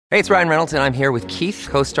Hey, it's Ryan Reynolds, and I'm here with Keith,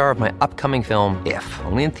 co-star of my upcoming film, If,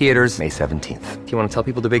 only in theaters May 17th. Do you want to tell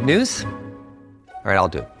people the big news? All right, I'll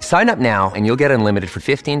do it. Sign up now and you'll get unlimited for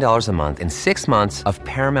 $15 a month and 6 months of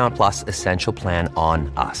Paramount Plus Essential Plan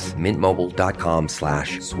on us.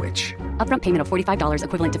 MintMobile.com/switch. Upfront payment of $45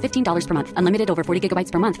 equivalent to $15 per month. Unlimited over 40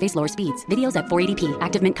 gigabytes per month. Face lower speeds. Videos at 480p.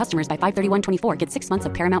 Active Mint customers by 531.24 get 6 months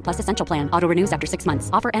of Paramount Plus Essential Plan. Auto renews after 6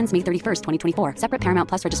 months. Offer ends May 31st, 2024. Separate Paramount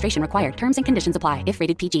Plus registration required. Terms and conditions apply if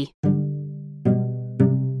rated PG.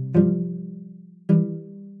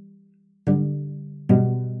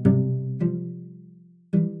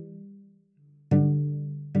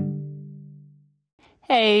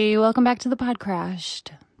 Hey, welcome back to the Pod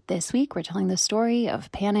Crashed. This week, we're telling the story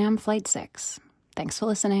of Pan Am Flight 6. Thanks for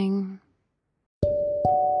listening.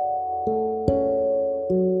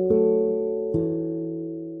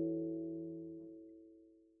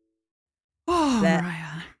 Oh, That- Mariah.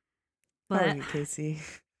 How But are you, Casey?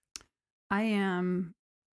 I am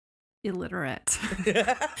illiterate.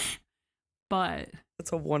 But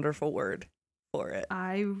That's a wonderful word for it.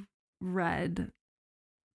 I read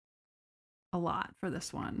a lot for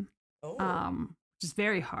this one. Oh. Which is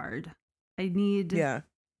very hard. I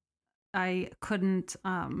couldn't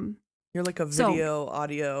You're like a so- video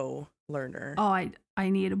audio learner. I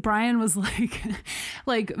need Brian was like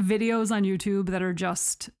like videos on YouTube that are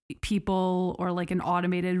just people or like an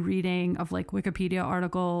automated reading of like Wikipedia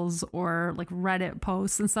articles or like Reddit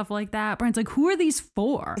posts and stuff like that. Brian's like, who are these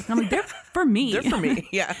for? And I'm like, they're for me. They're for me.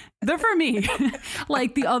 Yeah. They're for me.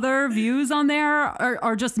 Like the other views on there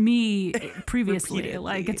are just me previously. Repeatedly,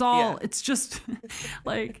 Like it's all yeah. it's just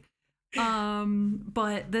like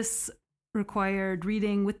but this required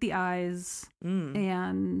reading with the eyes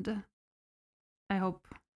and I hope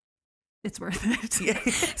it's worth it. Yeah.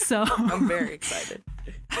 So I'm very excited.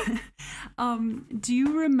 Do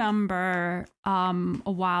you remember a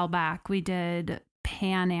while back we did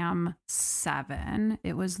Pan Am 7?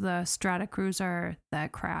 It was the Stratocruiser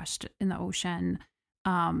that crashed in the ocean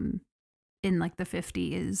in like the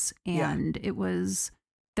 50s, and there was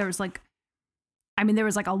like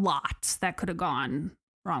a lot that could have gone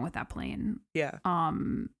wrong with that plane. Yeah.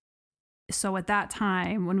 So at that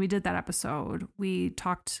time, when we did that episode,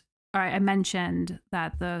 I mentioned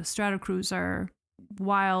that the Stratocruiser,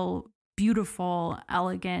 while beautiful,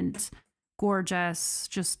 elegant, gorgeous,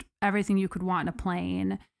 just everything you could want in a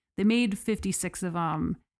plane, they made 56 of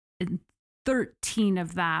them, and 13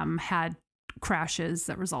 of them had crashes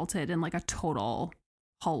that resulted in like a total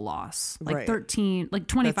hull loss. Like Right. 13, like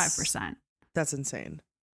 25%. That's insane.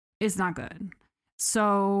 Is not good.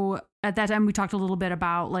 So at that time, we talked a little bit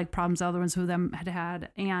about like problems the other ones who them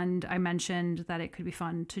had, and I mentioned that it could be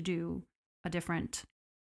fun to do a different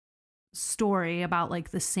story about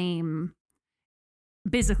like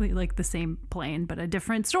basically like the same plane, but a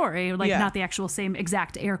different story, like not the actual same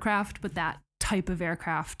exact aircraft, but that type of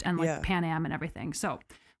aircraft and like Pan Am and everything. So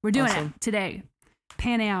we're doing it today.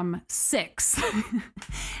 Pan Am 6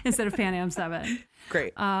 instead of Pan Am 7.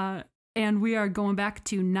 Great. And we are going back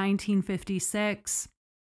to 1956.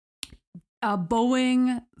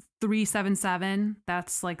 Boeing 377,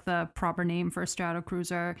 that's like the proper name for a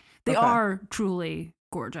Stratocruiser. They are truly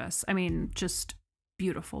gorgeous. I mean, just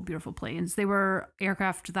beautiful, beautiful planes. They were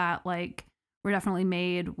aircraft that like were definitely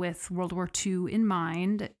made with World War II in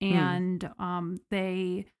mind. And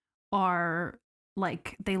they are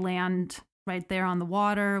like, they land right there on the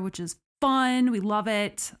water, which is fun. We love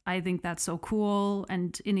it. I think that's so cool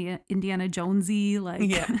and Indiana Jonesy,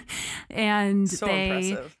 like, and So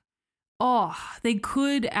impressive. They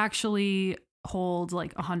could actually hold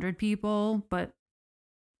like 100 people, but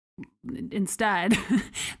instead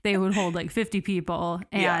they would hold like 50 people,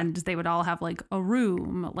 and they would all have like a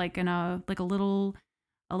room, like in a little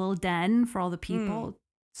den for all the people.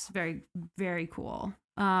 It's very, very cool.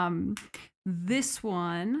 This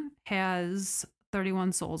one has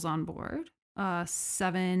 31 souls on board,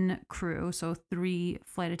 7 crew, so 3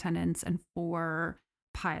 flight attendants and 4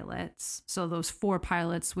 pilots. So those 4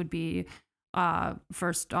 pilots would be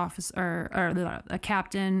first officer or a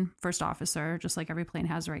captain, first officer, just like every plane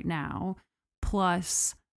has right now,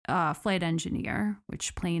 plus flight engineer,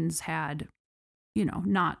 which planes had,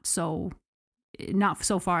 not so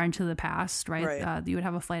far into the past, right? You would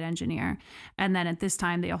have a flight engineer, and then at this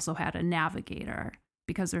time they also had a navigator,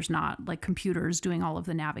 because there's not like computers doing all of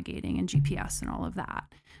the navigating and GPS and all of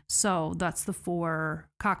that. So that's the 4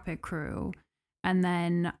 cockpit crew. And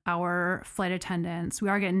then our flight attendants, we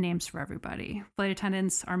are getting names for everybody. Flight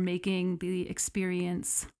attendants are making the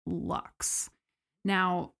experience luxe.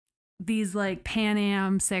 Now, these like Pan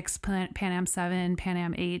Am 6, Pan Am 7, Pan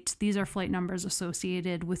Am 8, these are flight numbers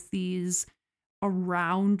associated with these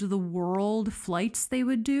around the world flights they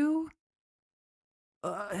would do.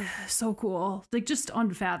 So cool. Like just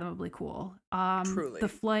unfathomably cool. Truly. The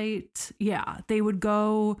flight, they would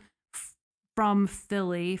go from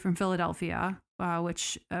Philadelphia,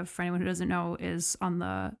 which for anyone who doesn't know is on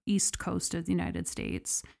the east coast of the United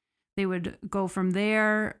States. They would go from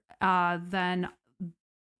there, then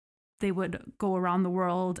they would go around the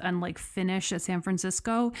world and like finish at San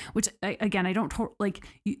Francisco, which again, I don't like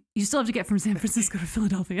you still have to get from San Francisco to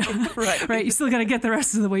Philadelphia, right? You still got to get the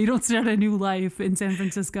rest of the way. You don't start a new life in San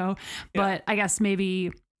Francisco, but I guess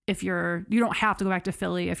maybe if you don't have to go back to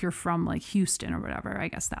Philly if you're from like Houston or whatever. I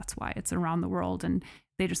guess that's why it's around the world, and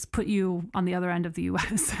they just put you on the other end of the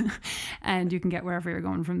US and you can get wherever you're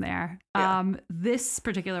going from there. This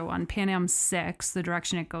particular one, Pan Am 6, the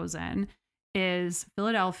direction it goes in is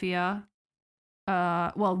Philadelphia.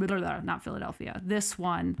 Not Philadelphia.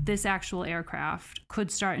 This actual aircraft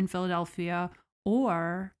could start in Philadelphia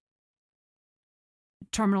or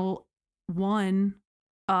Terminal 1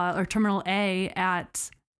 or Terminal A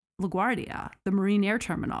at LaGuardia, the Marine Air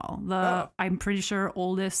Terminal. I'm pretty sure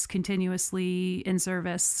oldest continuously in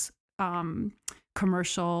service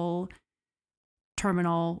commercial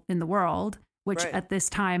terminal in the world, which at this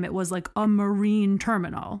time it was like a marine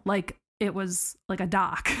terminal. Like it was like a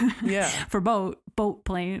dock for boat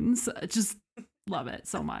planes. Just love it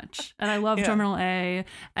so much. And I love Terminal A.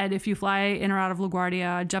 And if you fly in or out of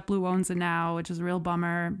LaGuardia, JetBlue owns it now, which is a real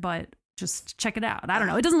bummer, but just check it out. I don't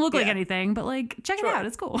know. It doesn't look like anything, but like check it out.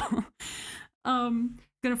 It's cool.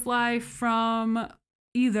 Gonna fly from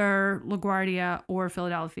either LaGuardia or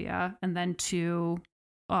Philadelphia and then to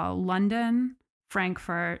London,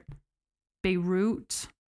 Frankfurt, Beirut,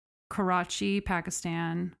 Karachi,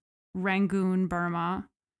 Pakistan, Rangoon, Burma,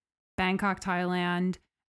 Bangkok, Thailand,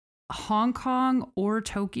 Hong Kong or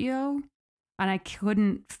Tokyo. And I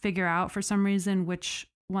couldn't figure out for some reason which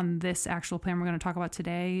one this actual plane we're going to talk about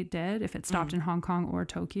today did, if it stopped in Hong Kong or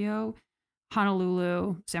Tokyo.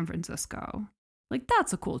 Honolulu, San Francisco. Like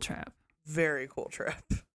that's a cool trip. Very cool trip.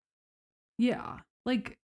 Yeah.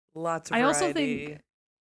 Like lots of variety. I also think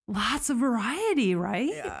lots of variety,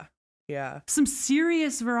 right? Yeah. Yeah. Some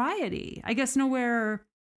serious variety. I guess nowhere,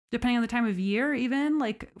 depending on the time of year, even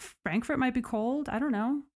like Frankfurt might be cold. I don't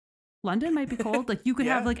know. London might be cold. Like you could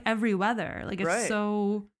have like every weather. Like it's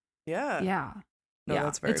so. Yeah. Yeah. No,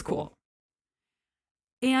 that's very cool.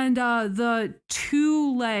 And the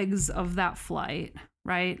two legs of that flight,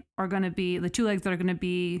 right, are going to be the two legs that are going to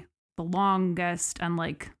be the longest and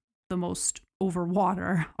like the most over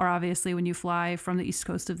water are obviously when you fly from the east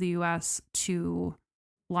coast of the US to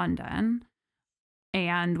London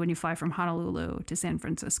and when you fly from Honolulu to San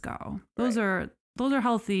Francisco. Those are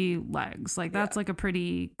healthy legs. Like that's like a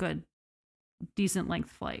pretty good, decent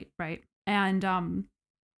length flight, right? And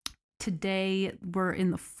today we're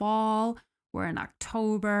in the fall. We're in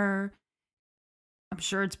October. I'm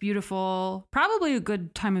sure it's beautiful. Probably a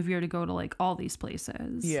good time of year to go to like all these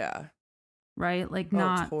places. Yeah. Right? Like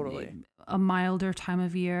not totally. A milder time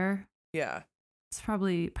of year. Yeah. It's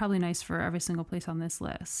probably nice for every single place on this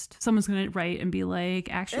list. Someone's going to write and be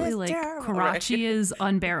like, actually, it's like terrible. Karachi is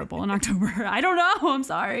unbearable in October. I don't know. I'm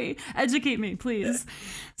sorry. Educate me, please.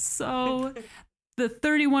 So the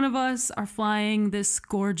 31 of us are flying this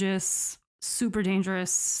gorgeous, super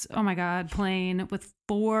dangerous, oh my God, plane with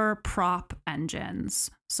 4 prop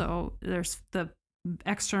engines. So there's the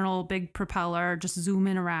external big propeller just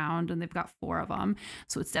zooming around and they've got 4 of them.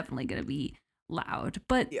 So it's definitely going to be loud,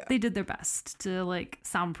 but they did their best to like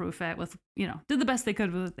soundproof it with, did the best they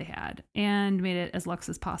could with what they had and made it as luxe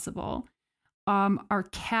as possible. Our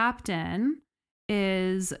captain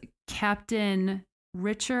is Captain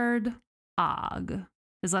Richard Ogg.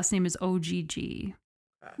 His last name is OGG.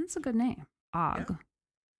 That's a good name. Ogg.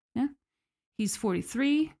 Yeah. He's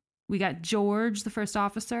 43. We got George, the first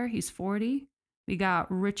officer. He's 40. We got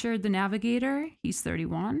Richard, the navigator. He's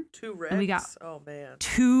 31. 2 Ricks? And we got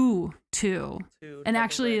two. And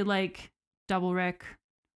actually Rick. Like double Rick,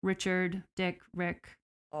 Richard, Dick, Rick.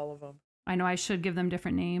 All of them. I know I should give them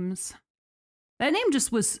different names. That name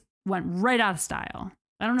just went right out of style.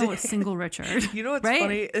 I don't know a single Richard. You know what's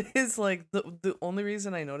funny? Is like the only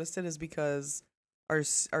reason I noticed it is because our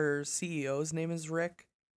CEO's name is Rick,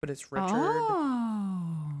 but it's Richard.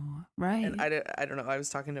 Oh, right. And I don't know. I was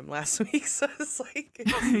talking to him last week, so it's like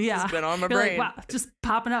yeah, it's been on my You're brain. like, wow, just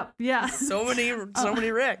popping up. Yeah, so many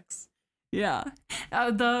Ricks. Yeah.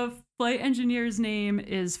 The flight engineer's name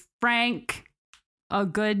is Frank. A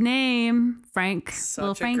good name, Frank.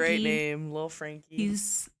 Such a great name, Lil Frankie.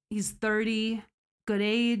 He's 30, good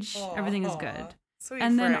age. Everything is good. Sweet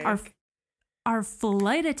and then Frank. our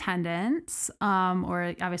flight attendants,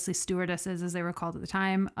 or obviously stewardesses as they were called at the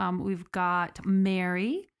time, we've got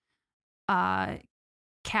Mary,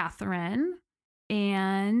 Catherine,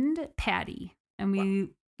 and Patty, and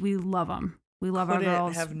we love them. We love our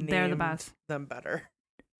girls. They're the best. Them better.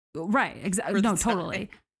 Right. Exactly. No, totally.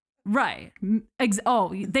 Right.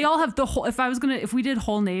 They all have the whole, if we did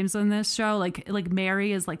whole names on this show, like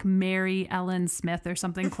Mary is like Mary Ellen Smith or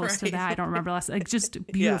something close to that. I don't remember last, like just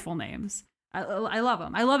beautiful names. I love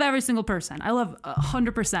them. I love every single person. I love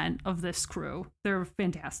 100% of this crew. They're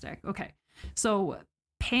fantastic. Okay. So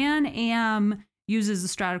Pan Am uses the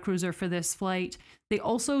Stratocruiser for this flight. They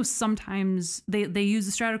also sometimes, they use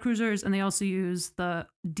the Stratocruisers, and they also use the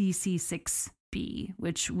DC-6B,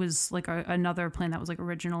 which was like another plane that was like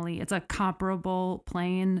originally, it's a comparable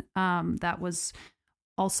plane that was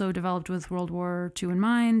also developed with World War II in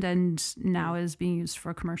mind, and now is being used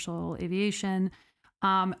for commercial aviation.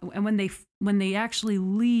 And when they actually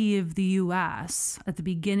leave the U.S. at the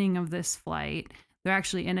beginning of this flight, they're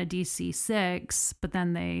actually in a DC-6, but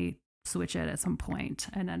then they switch it at some point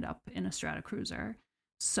and end up in a Stratocruiser.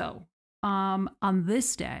 So on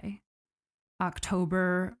this day,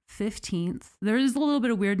 October 15th, there is a little bit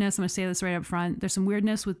of weirdness. I'm going to say this right up front. There's some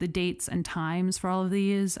weirdness with the dates and times for all of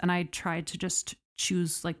these, and I tried to just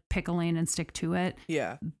choose, like, pick a lane and stick to it.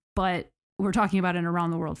 Yeah. But we're talking about an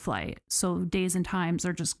around the world flight, so days and times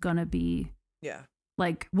are just going to be,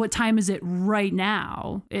 like, what time is it right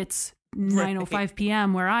now? It's 9:05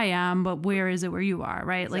 p.m. where I am, but where is it where you are,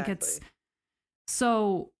 right? Exactly. Like, it's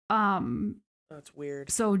so that's weird.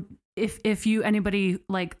 So if anybody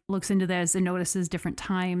like looks into this and notices different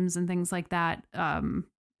times and things like that,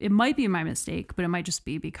 it might be my mistake, but it might just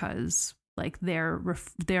be because like their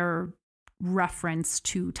reference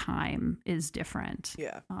to time is different.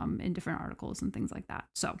 Yeah. In different articles and things like that.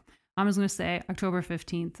 So I'm just gonna say October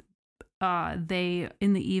 15th. They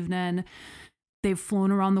in the evening. They've flown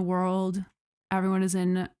around the world. Everyone is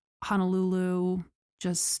in Honolulu,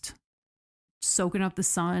 just soaking up the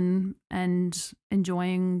sun and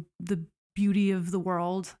enjoying the beauty of the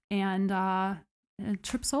world. And it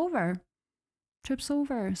trips over.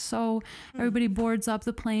 So everybody boards up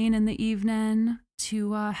the plane in the evening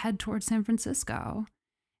to head towards San Francisco.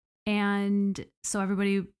 And so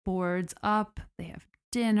everybody boards up. They have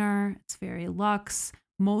dinner. It's very luxe.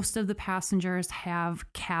 Most of the passengers have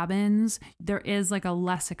cabins. There is like a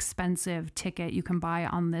less expensive ticket you can buy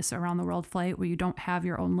on this around the world flight where you don't have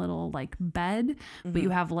your own little like bed, but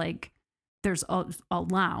you have like, there's a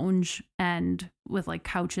lounge and with like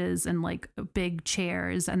couches and like big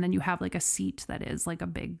chairs. And then you have like a seat that is like a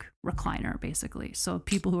big recliner basically. So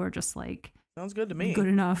people who are just like, sounds good to me. Good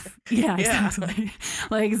enough. Yeah, exactly.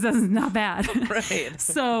 Like this is not bad. Right.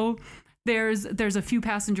 So there's a few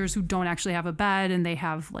passengers who don't actually have a bed and they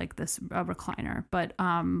have like this recliner, but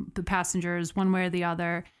the passengers, one way or the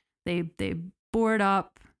other, they board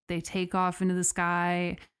up, they take off into the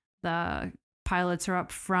sky. The pilots are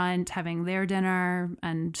up front having their dinner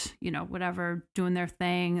and, you know, whatever, doing their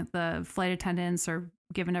thing. The flight attendants are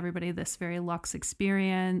giving everybody this very luxe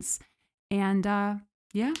experience. And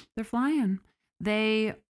they're flying.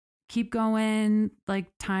 They keep going, like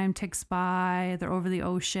time ticks by, they're over the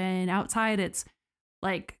ocean. Outside, it's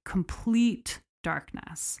like complete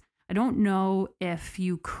darkness. I don't know if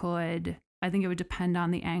you could, I think it would depend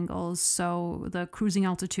on the angles. So the cruising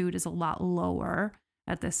altitude is a lot lower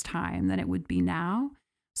at this time than it would be now.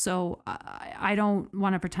 So I don't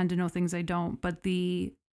want to pretend to know things I don't, but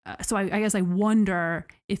so I guess I wonder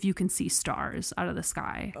if you can see stars out of the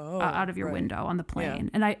sky, out of your window on the plane. Yeah.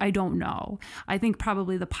 And I don't know. I think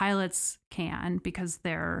probably the pilots can because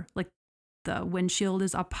they're like the windshield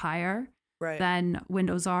is up higher than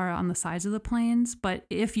windows are on the sides of the planes. But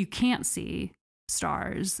if you can't see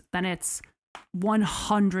stars, then it's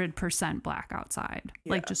 100% black outside,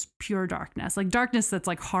 like just pure darkness, like darkness that's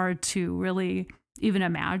like hard to really even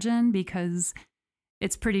imagine because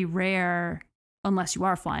it's pretty rare unless you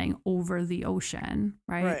are flying over the ocean,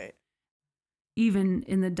 right? Even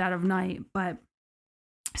in the dead of night. But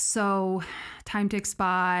so time ticks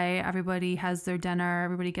by, everybody has their dinner,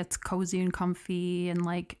 everybody gets cozy and comfy and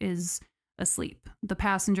like is asleep. The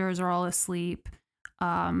passengers are all asleep.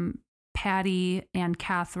 Patty and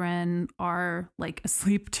Catherine are like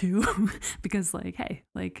asleep too because like, hey,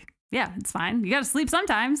 like, yeah, it's fine. You got to sleep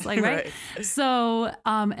sometimes, like, right? So,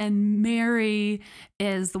 and Mary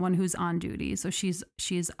is the one who's on duty. So she's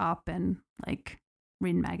up and like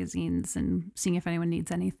reading magazines and seeing if anyone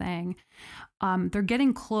needs anything. They're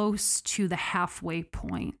getting close to the halfway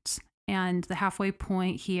point. And the halfway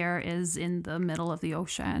point here is in the middle of the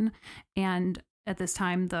ocean. And at this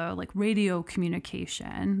time, the like radio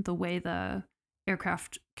communication, the way the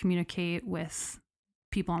aircraft communicate with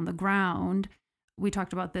people on the ground. We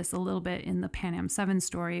talked about this a little bit in the Pan Am 7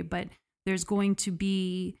 story, but there's going to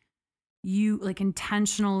be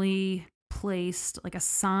intentionally placed,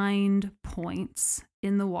 assigned points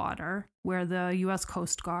in the water where the U.S.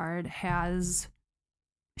 Coast Guard has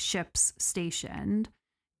ships stationed.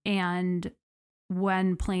 And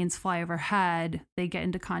when planes fly overhead, they get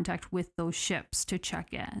into contact with those ships to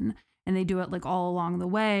check in. And they do it all along the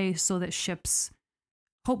way so that ships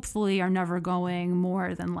hopefully are never going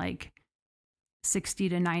more than 60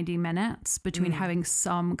 to 90 minutes between having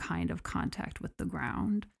some kind of contact with the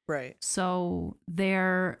ground. Right. So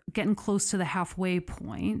they're getting close to the halfway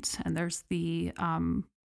point, and there's the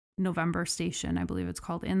November station, I believe it's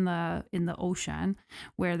called, in the ocean,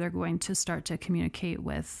 where they're going to start to communicate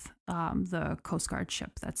with the Coast Guard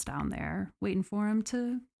ship that's down there, waiting for them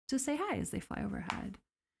to say hi as they fly overhead.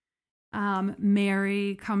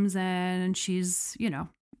 Mary comes in, and she's,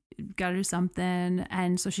 got to do something.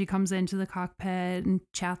 And so she comes into the cockpit and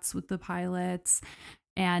chats with the pilots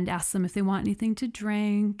and asks them if they want anything to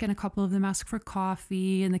drink. And a couple of them ask for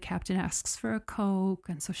coffee, and the captain asks for a Coke.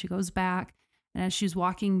 And so she goes back. And as she's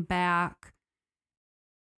walking back,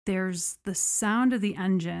 there's the sound of the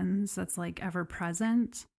engines that's ever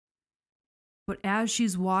present. But as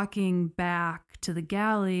she's walking back to the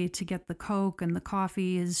galley to get the Coke and the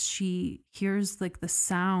coffee, is she hears the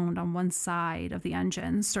sound on one side of the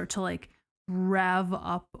engine start to rev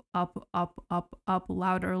up,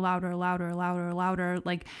 louder,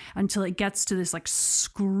 until it gets to this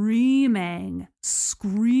screaming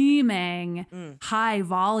high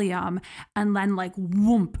volume, and then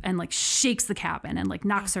whoomp, and shakes the cabin and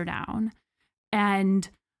knocks her down. And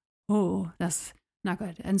that's not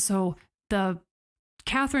good. And so the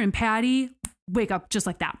Catherine and Patty wake up just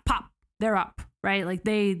like that. Pop, they're up, right?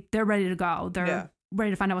 They're ready to go. They're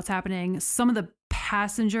ready to find out what's happening. Some of the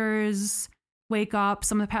passengers wake up.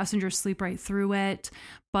 Some of the passengers sleep right through it,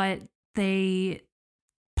 but they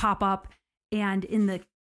pop up, and in the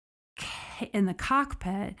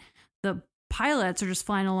cockpit, the pilots are just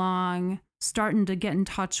flying along, starting to get in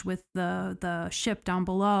touch with the ship down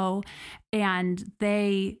below, and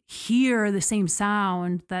they hear the same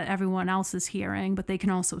sound that everyone else is hearing, but they can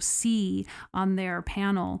also see on their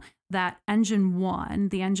panel that engine 1,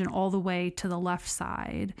 the engine all the way to the left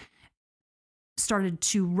side, started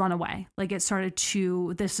to run away.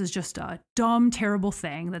 This is just a dumb, terrible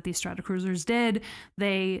thing that these Stratocruisers did.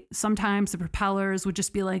 Sometimes the propellers would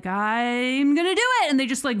just be I'm going to do it. And they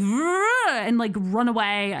just run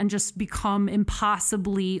away and just become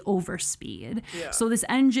impossibly overspeed. Yeah. So this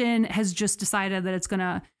engine has just decided that it's going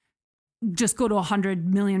to just go to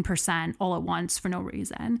 100 million % all at once for no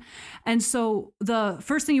reason. And so the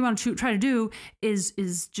first thing you want to try to do is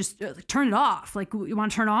just turn it off. You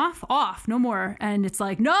want to turn off, no more. And it's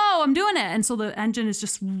no, I'm doing it. And so the engine is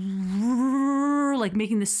just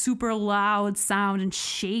making this super loud sound and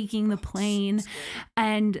shaking the plane.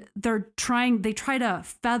 And they try to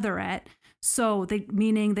feather it. So they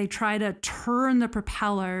try to turn the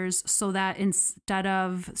propellers so that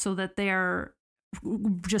they're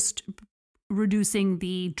just reducing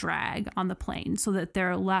the drag on the plane so that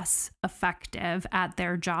they're less effective at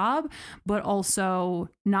their job, but also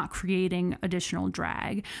not creating additional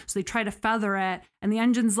drag. So they try to feather it, and the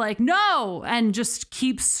engine's no, and just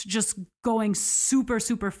keeps just going super,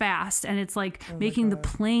 super fast. And it's making the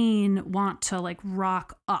plane want to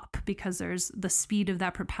rock up, because there's the speed of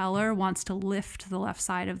that propeller wants to lift the left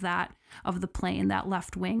side of the plane, that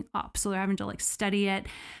left wing up. So they're having to steady it.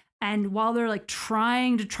 And while they're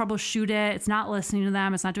trying to troubleshoot it, it's not listening to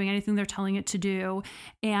them. It's not doing anything they're telling it to do.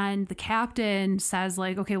 And the captain says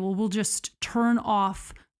okay, well, we'll just turn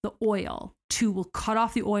off the oil we'll cut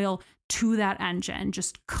off the oil to that engine.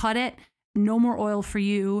 Just cut it. No more oil for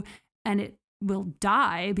you. And it will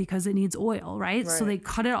die because it needs oil, right? So they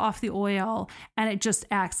cut it off the oil, and it just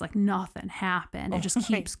acts like nothing happened. It just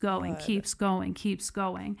keeps going.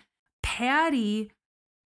 Patty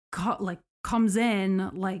comes in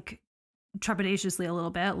trepidatiously a little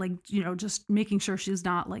bit, just making sure she's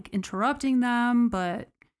not interrupting them, but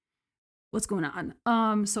what's going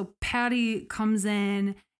on? So Patty comes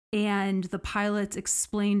in, and the pilots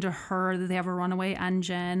explain to her that they have a runaway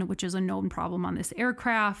engine, which is a known problem on this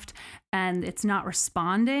aircraft, and it's not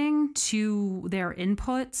responding to their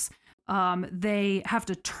inputs. They have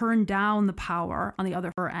to turn down the power on the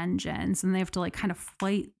other engines, and they have to kind of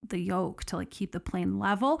fight the yoke to keep the plane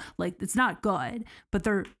level. It's not good, but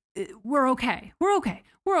we're okay.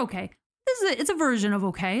 It's a version of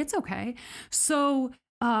okay. It's okay. So,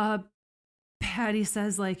 Patty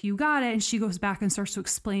says, like, you got it. And she goes back and starts to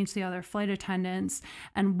explain to the other flight attendants.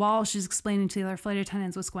 And while she's explaining to the other flight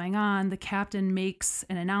attendants what's going on, the captain makes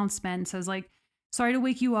an announcement and says, like, sorry to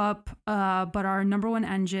wake you up, but our number one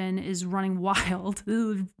engine is running wild.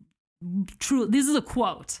 True, this is a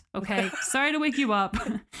quote, okay? Sorry to wake you up,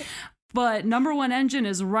 but number one engine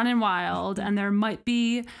is running wild, and there might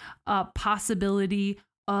be a possibility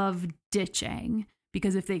of ditching,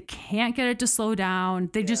 because if they can't get it to slow down,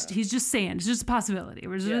 he's just saying it's just a possibility.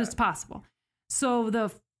 It's possible. So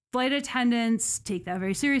the flight attendants take that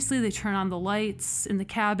very seriously. They turn on the lights in the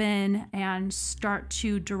cabin and start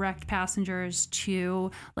to direct passengers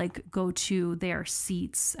to like go to their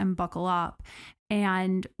seats and buckle up.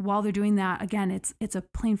 And while they're doing that, again, it's a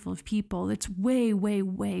plane full of people. It's way, way,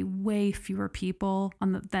 way, way fewer people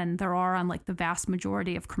than there are on like the vast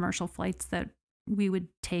majority of commercial flights that we would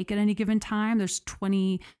take at any given time. There's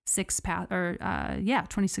 26 passengers.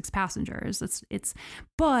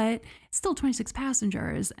 But it's still 26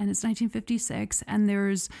 passengers, and it's 1956, and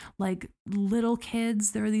there's like little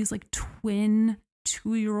kids. There are these like twin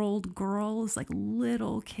 2-year-old girls, like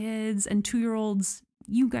little kids, and 2-year-olds.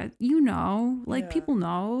 People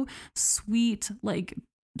know, sweet, like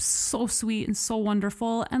so sweet and so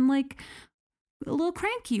wonderful, and like a little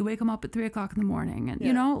cranky. You wake them up at 3:00 in the morning, and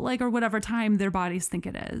or whatever time their bodies think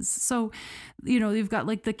it is. So, you've got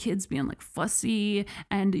like the kids being like fussy,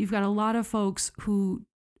 and you've got a lot of folks who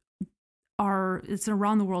it's an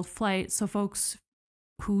around the world flight. So folks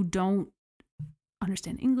who don't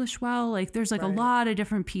understand English well, like there's like a lot of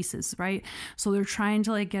different pieces, right? So they're trying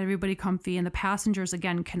to like get everybody comfy, and the passengers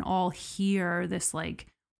again can all hear this like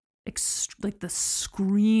the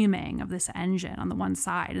screaming of this engine on the one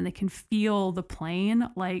side, and they can feel the plane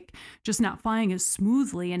like just not flying as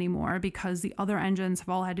smoothly anymore because the other engines have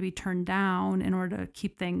all had to be turned down in order to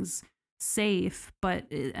keep things safe. But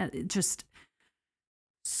it just,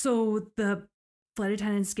 so the flight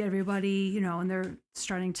attendants get everybody, and they're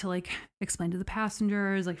starting to like explain to the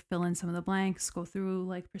passengers, like fill in some of the blanks, go through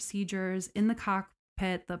like procedures in the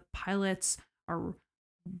cockpit. The pilots are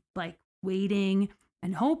like waiting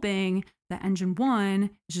and hoping that engine 1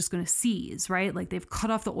 is just going to seize, right? Like they've cut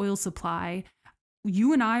off the oil supply.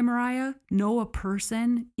 You and I, Mariah, know a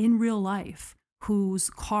person in real life whose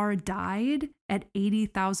car died at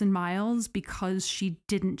 80,000 miles because she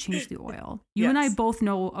didn't change the oil. You and I both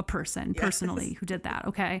know a person personally who did that,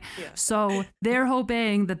 okay? Yeah. So they're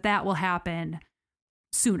hoping that will happen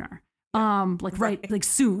sooner. Like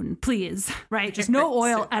soon, please, right? Just no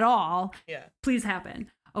oil at all. Yeah. Please happen.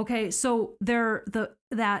 Okay, so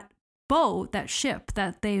that boat, that ship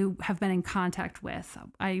that they have been in contact with,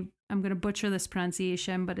 I'm going to butcher this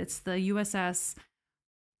pronunciation, but it's the USS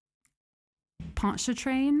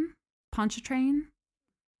Pontchartrain.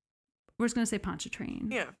 We're just going to say Pontchartrain.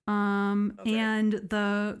 Yeah. Okay. And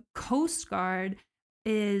the Coast Guard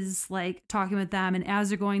is like talking with them, and as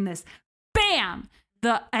they're going this, bam,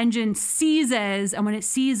 the engine seizes, and when it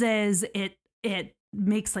seizes, it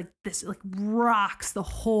makes like this, like rocks the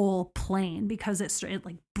whole plane because it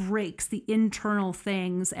like breaks the internal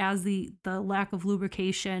things as the lack of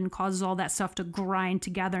lubrication causes all that stuff to grind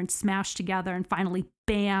together and smash together, and finally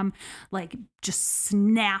bam, like just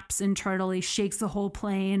snaps internally, shakes the whole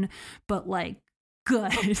plane, but like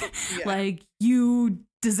good. Like you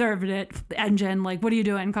deserved it, the engine, like what are you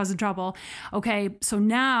doing, causing trouble? Okay, so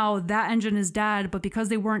now that engine is dead, but because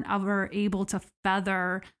they weren't ever able to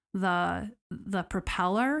feather the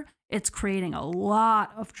propeller, it's creating a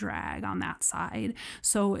lot of drag on that side.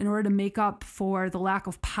 So in order to make up for the lack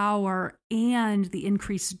of power and the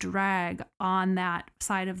increased drag on that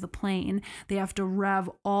side of the plane, they have to rev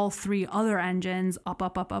all 3 other engines up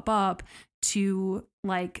to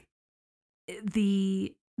like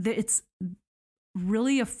it's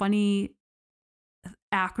really a funny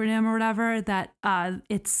acronym or whatever that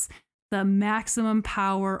it's the maximum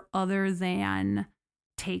power other than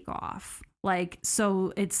takeoff. Like,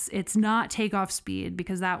 so it's not takeoff speed,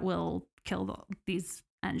 because that will kill these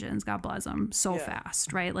engines, God bless them, so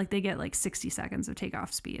fast, right? Like they get like 60 seconds of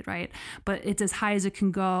takeoff speed, right? But it's as high as it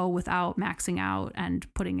can go without maxing out and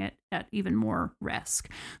putting it at even more risk.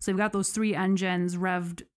 So they've got those 3 engines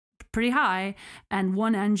revved pretty high, and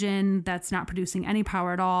 1 engine that's not producing any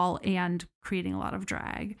power at all and creating a lot of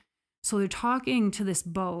drag. So they're talking to this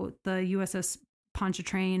boat, the USS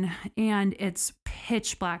Pontchartrain, and it's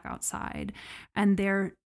pitch black outside, and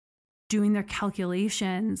they're doing their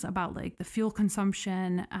calculations about like the fuel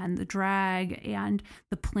consumption and the drag, and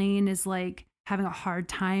the plane is like having a hard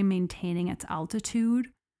time maintaining its altitude,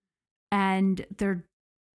 and they're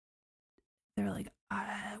like,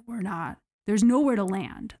 there's nowhere to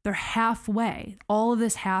land. They're halfway. All of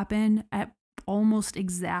this happened at almost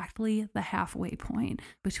exactly the halfway point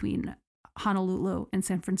between Honolulu and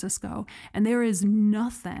San Francisco. And there is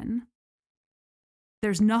nothing.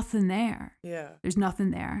 There's nothing there. Yeah. There's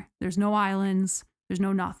nothing there. There's no islands. There's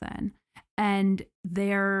no nothing. And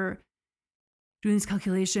they're doing these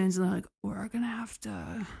calculations and they're like, we're going to have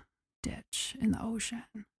to ditch in the ocean.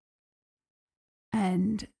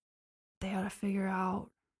 And they got to figure out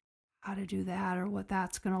how to do that or what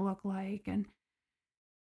that's going to look like. And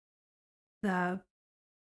the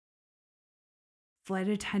flight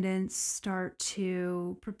attendants start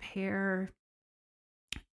to prepare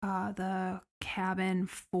the cabin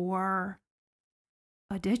for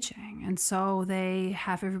a ditching. And so they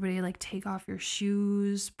have everybody like take off your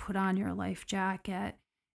shoes, put on your life jacket.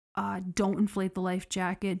 Don't inflate the life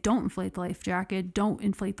jacket. Don't inflate the life jacket. Don't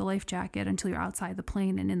inflate the life jacket until you're outside the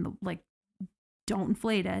plane and in the don't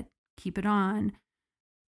inflate it. Keep it on.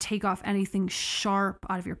 Take off anything sharp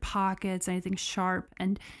out of your pockets, anything sharp.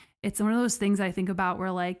 And it's one of those things I think about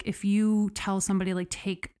where like if you tell somebody like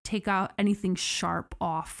take out anything sharp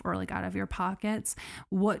off or like out of your pockets,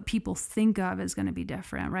 what people think of is going to be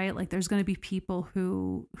different, right? Like there's going to be people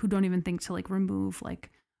who don't even think to like remove like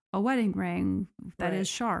a wedding ring that is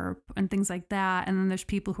sharp and things like that. And then there's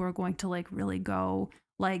people who are going to like really go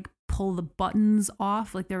like pull the buttons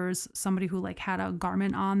off. Like there was somebody who like had a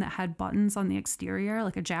garment on that had buttons on the exterior,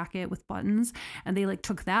 like a jacket with buttons, and they like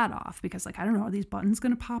took that off because like, I don't know, are these buttons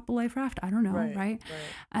going to pop a life raft? I don't know. Right.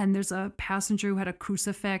 And there's a passenger who had a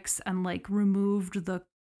crucifix and like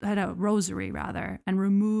had a rosary rather, and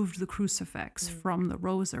removed the crucifix from the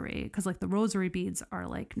rosary. Cause like the rosary beads are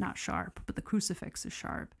like not sharp, but the crucifix is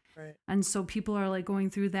sharp. Right. And so people are like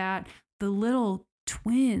going through that. The little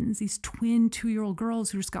twins, these twin 2-year-old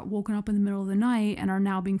girls who just got woken up in the middle of the night and are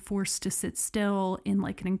now being forced to sit still in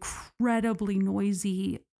like an incredibly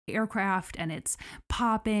noisy aircraft, and it's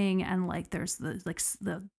popping and like there's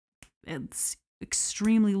it's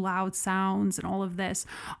extremely loud sounds, and all of this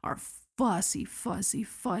are fussy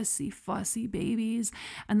babies.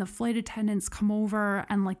 And the flight attendants come over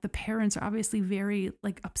and like the parents are obviously very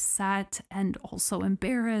like upset and also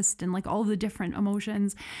embarrassed and like all the different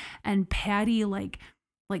emotions. And Patty like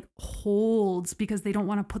holds because they don't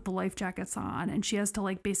want to put the life jackets on, and she has to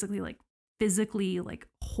like basically like physically like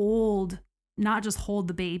hold, not just hold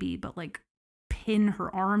the baby, but like pin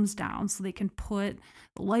her arms down so they can put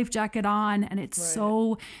the life jacket on. And it's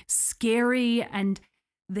so scary. And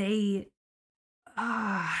they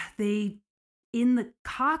in the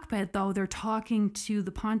cockpit though, they're talking to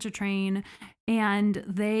the Pontchartrain, and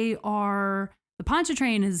the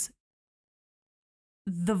Pontchartrain is,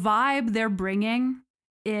 the vibe they're bringing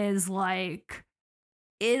is like,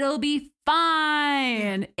 it'll be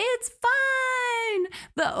fine. It's fine.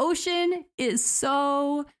 The ocean is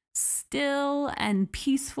so still and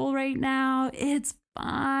peaceful right now. It's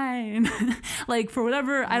fine. Like for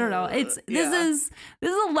whatever, I don't know. This is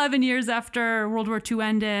 11 years after World War II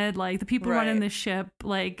ended. Like the people running the ship,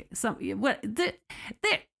 like it's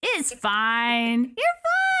fine. You're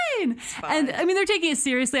fine. And I mean, they're taking it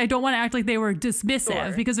seriously. I don't want to act like they were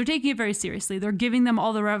dismissive because they're taking it very seriously. They're giving them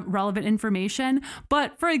all the relevant information.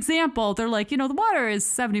 But for example, they're like, the water is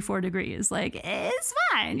 74 degrees. Like, it's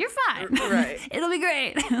fine. You're fine. Right. It'll be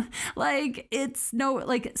great. Like, it's no,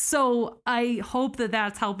 like, so I hope that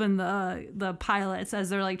that's helping the pilots as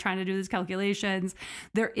they're like trying to do these calculations.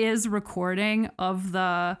 There is recording of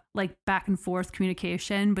the like back and forth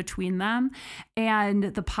communication between them, and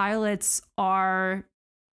the pilots are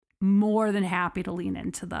more than happy to lean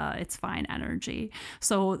into the it's fine energy.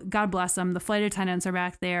 So God bless them. The flight attendants are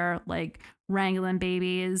back there like wrangling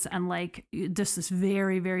babies and like just this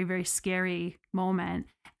very, very, very scary moment.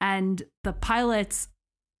 And the pilots,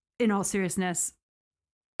 in all seriousness,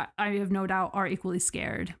 I have no doubt are equally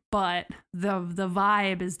scared, but the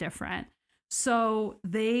vibe is different. So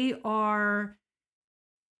they are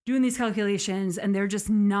doing these calculations and they're just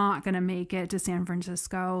not going to make it to San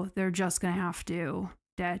Francisco. They're just going to have to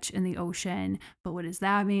ditch in the ocean. But what does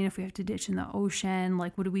that mean if we have to ditch in the ocean?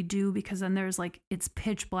 Like, what do we do? Because then there's like, it's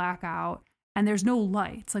pitch black out and there's no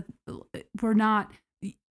lights. Like,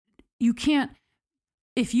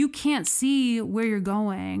 if you can't see where you're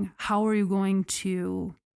going, how are you going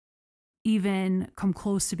to even come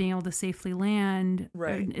close to being able to safely land?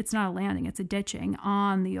 Right. It's not a landing, it's a ditching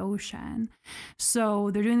on the ocean.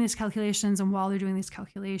 So they're doing these calculations, and while they're doing these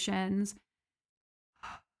calculations,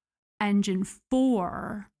 engine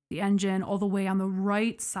 4, the engine all the way on the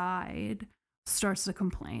right side starts to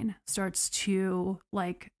complain, starts to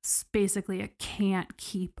like basically it can't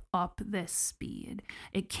keep up this speed.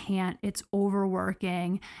 It can't, it's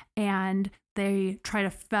overworking, and they try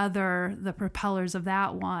to feather the propellers of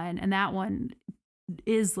that one, and that one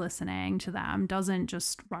is listening to them, doesn't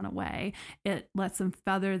just run away. It lets them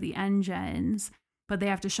feather the engines, but they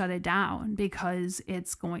have to shut it down because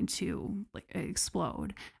it's going to like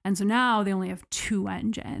explode. And so now they only have 2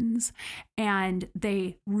 engines, and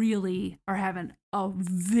they really are having a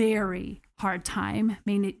very hard time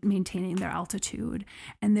maintaining their altitude.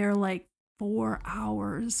 And they're like 4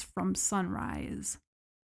 hours from sunrise.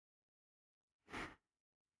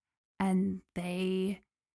 And they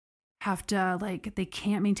have to like, they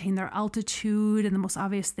can't maintain their altitude, and the most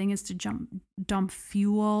obvious thing is to dump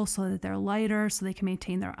fuel so that they're lighter, so they can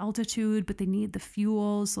maintain their altitude, but they need the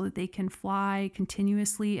fuel so that they can fly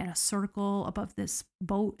continuously in a circle above this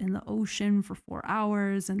boat in the ocean for 4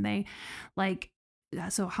 hours. And they like,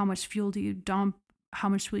 so how much fuel do you dump? How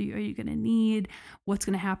much fuel are you going to need? What's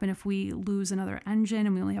going to happen if we lose another engine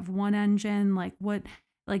and we only have 1 engine? Like what,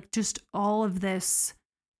 like just all of this,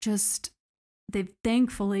 just they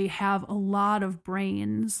thankfully have a lot of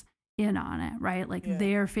brains in on it, right? Like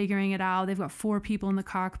they're figuring it out. They've got 4 people in the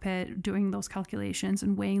cockpit doing those calculations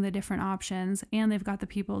and weighing the different options. And they've got the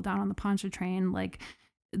people down on the Pontchartrain. Like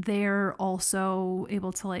they're also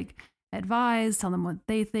able to like advise, tell them what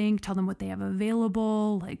they think, tell them what they have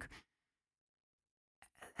available. Like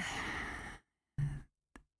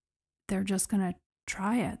they're just going to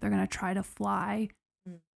try it. They're going to try to fly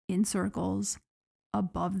in circles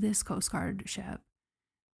above this Coast Guard ship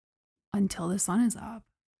until the sun is up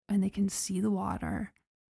and they can see the water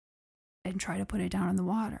and try to put it down in the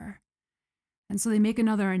water. And so they make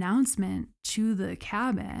another announcement to the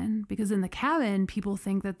cabin, because in the cabin, people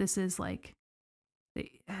think that this is like,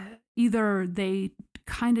 either they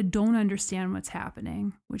kind of don't understand what's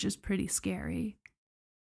happening, which is pretty scary,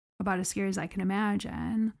 about as scary as I can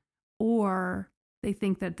imagine, or they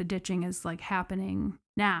think that the ditching is like happening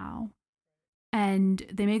now. And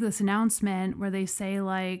they make this announcement where they say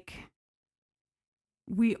like,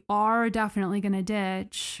 we are definitely going to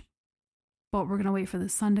ditch, but we're going to wait for the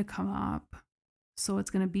sun to come up. So it's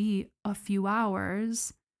going to be a few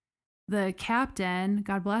hours. The captain,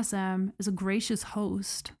 God bless him, is a gracious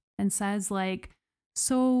host and says like,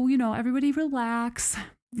 so, you know, everybody relax,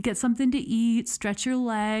 get something to eat, stretch your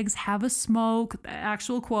legs, have a smoke. The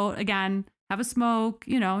actual quote again, have a smoke,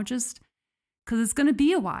 you know, just because it's going to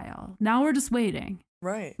be a while. Now we're just waiting.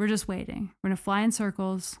 Right. We're just waiting. We're going to fly in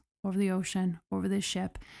circles over the ocean, over this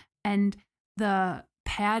ship. And the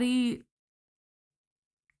Patty,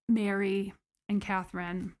 Mary, and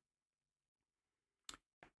Catherine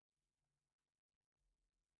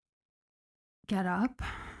get up,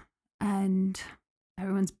 and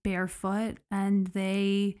everyone's barefoot, and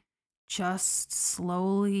they just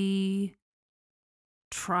slowly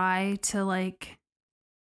try to like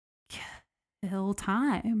kill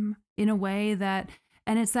time in a way that,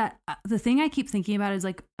 and it's that the thing I keep thinking about is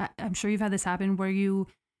like, I'm sure you've had this happen where you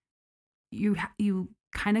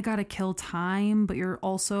kind of got to kill time, but you're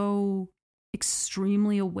also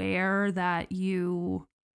extremely aware that you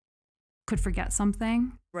could forget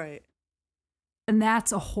something. Right. And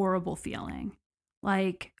that's a horrible feeling.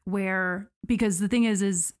 Like where, because the thing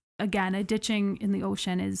is again, a ditching in the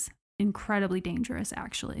ocean is incredibly dangerous,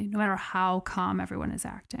 actually, no matter how calm everyone is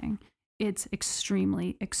acting. It's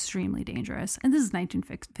extremely, extremely dangerous. And this is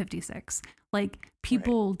 1956. Like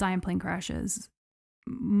people die in plane crashes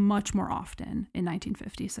much more often in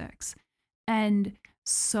 1956. And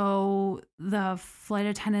so the flight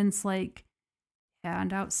attendants like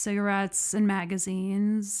hand out cigarettes and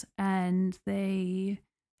magazines, and they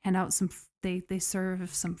hand out they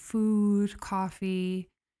serve some food, coffee.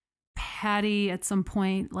 Patty at some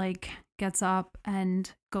point like gets up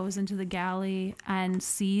and goes into the galley and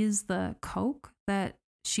sees the Coke that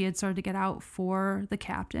she had started to get out for the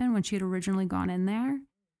captain when she had originally gone in there.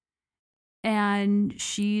 And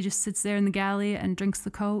she just sits there in the galley and drinks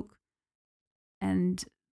the Coke. And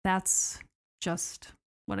that's just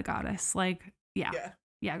what a goddess. Like, yeah,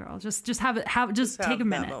 girl, just take a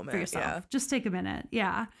minute for yourself. Yeah. Just take a minute.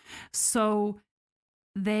 Yeah. So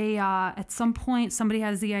they, at some point, somebody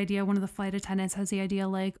has the idea, one of the flight attendants has the idea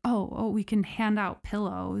like, oh, we can hand out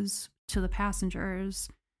pillows to the passengers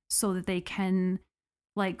so that they can,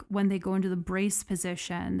 like, when they go into the brace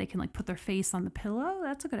position, they can like put their face on the pillow.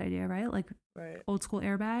 That's a good idea, right? Like old school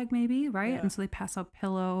airbag maybe, right? Yeah. And so they pass out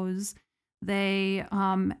pillows. They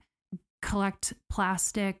collect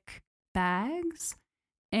plastic bags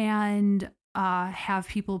and have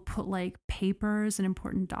people put like papers and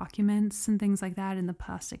important documents and things like that in the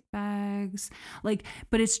plastic bags. Like,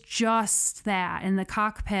 but it's just that in the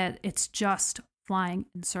cockpit, it's just flying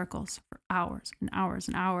in circles for hours and hours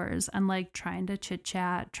and hours and like trying to chit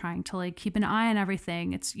chat, trying to like keep an eye on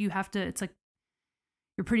everything. It's like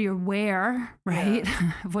you're pretty aware, right,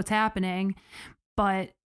 of what's happening, but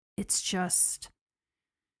it's just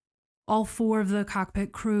all four of the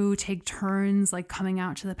cockpit crew take turns like coming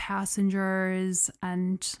out to the passengers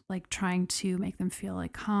and like trying to make them feel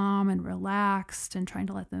like calm and relaxed and trying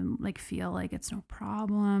to let them like feel like it's no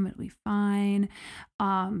problem, it'll be fine.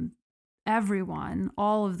 Everyone,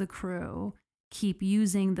 all of the crew keep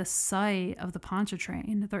using the site of the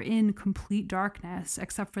Pontchartrain. They're in complete darkness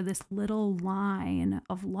except for this little line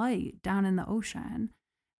of light down in the ocean.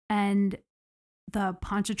 And the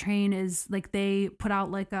Pontchartrain is like, they put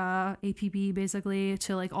out like a APB basically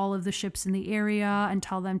to like all of the ships in the area and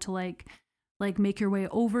tell them to like make your way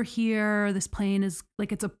over here. This plane is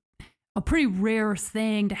like, it's a pretty rare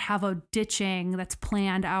thing to have a ditching that's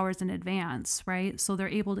planned hours in advance, right? So they're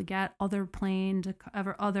able to get other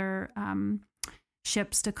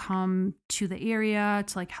ships to come to the area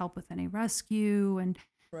to like help with any rescue. And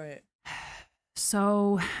right.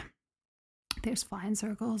 So there's flying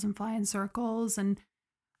circles and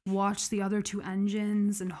watch the other two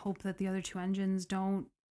engines and hope that the other two engines don't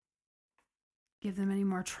give them any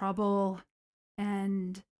more trouble.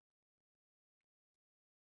 And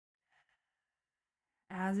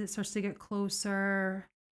as it starts to get closer,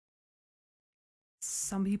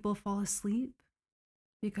 some people fall asleep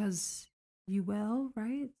because you will,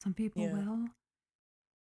 right? Some people will.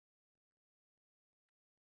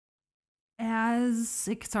 As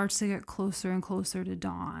it starts to get closer and closer to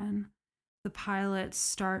dawn, the pilots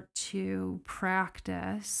start to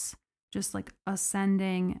practice just like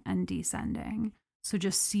ascending and descending. So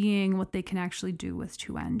just seeing what they can actually do with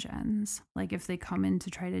two engines. Like if they come in to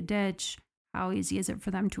try to ditch, how easy is it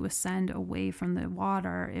for them to ascend away from the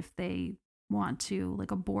water if they want to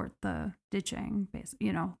like abort the ditching,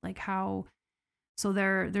 basically, like how. So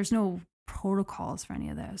there's no protocols for any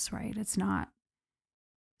of this, right? It's not.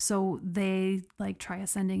 So they like try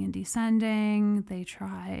ascending and descending. They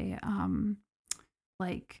try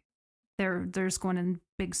like they're just going in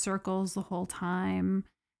big circles the whole time.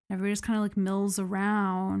 Everybody just kind of like mills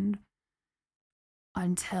around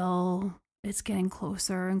until it's getting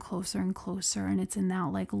closer and closer and closer, and it's in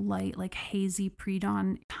that like light, like hazy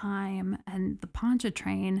pre-dawn time. And the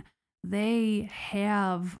Pontchartrain, they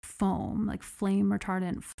have foam, like flame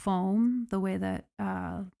retardant foam, the way that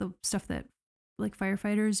the stuff that like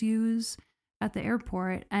firefighters use at the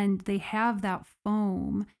airport, and they have that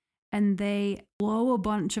foam and they blow a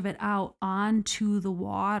bunch of it out onto the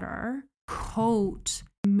water,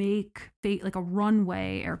 make like a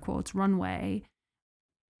runway, air quotes, runway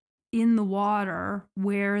in the water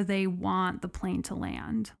where they want the plane to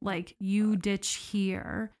land. Like you ditch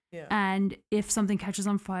here. Yeah. And if something catches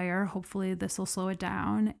on fire, hopefully this will slow it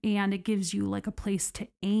down, and it gives you like a place to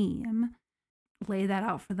aim. Lay that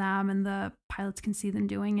out for them, and the pilots can see them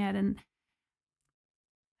doing it,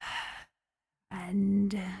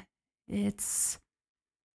 and it's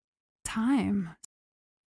time.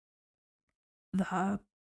 The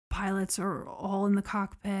pilots are all in the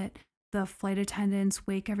cockpit. The flight attendants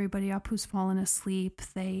wake everybody up who's fallen asleep.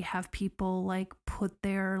 They have people like put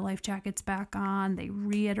their life jackets back on. They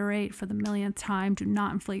reiterate for the millionth time, do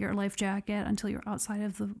not inflate your life jacket until you're outside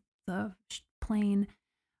of the plane.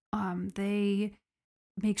 They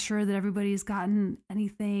make sure that everybody's gotten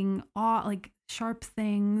anything off, like sharp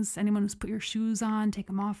things. Anyone who's put your shoes on, take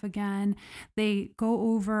them off again. They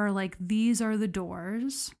go over like, these are the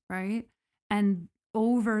doors, right? And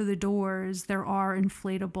over the doors, there are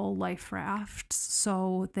inflatable life rafts.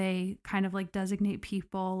 So they kind of like designate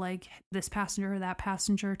people like this passenger or that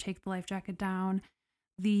passenger, take the life jacket down.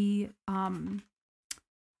 The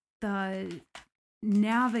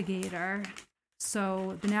navigator.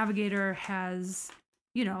 So the navigator has,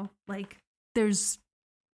 like there's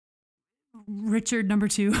Richard number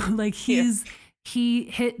 2, like his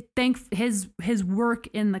work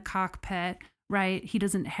in the cockpit, right?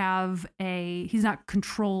 He's not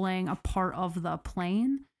controlling a part of the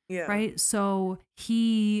plane, right? So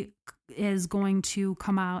he is going to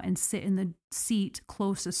come out and sit in the seat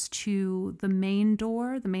closest to the main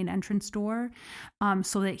door, the main entrance door,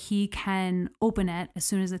 so that he can open it as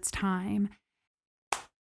soon as it's time.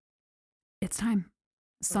 It's time.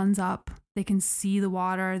 Sun's up. They can see the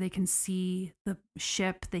water. They can see the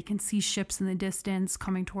ship. They can see ships in the distance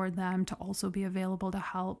coming toward them to also be available to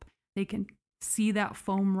help. They can see that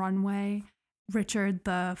foam runway. Richard,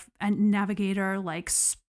 the navigator, like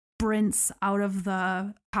sprints out of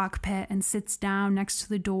the cockpit and sits down next to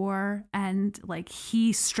the door, and like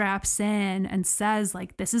he straps in and says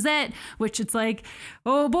like, this is it, which it's like,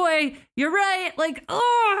 oh boy, you're right, like,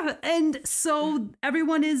 oh. And so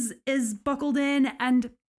everyone is buckled in,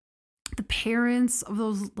 and the parents of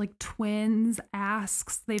those like twins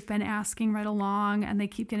they've been asking right along, and they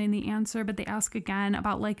keep getting the answer, but they ask again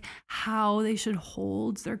about like how they should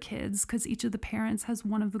hold their kids, because each of the parents has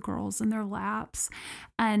one of the girls in their laps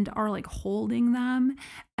and are like holding them.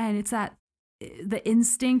 And it's that the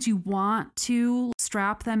instinct, you want to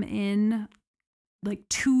strap them in like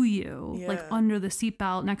to you, like under the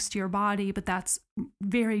seatbelt next to your body, but that's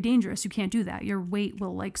very dangerous. You can't do that. Your weight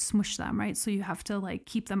will like smush them, right? So you have to like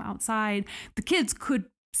keep them outside. The kids could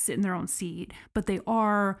sit in their own seat, but they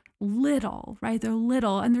are little, right? They're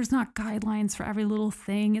little, and there's not guidelines for every little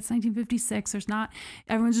thing. It's 1956.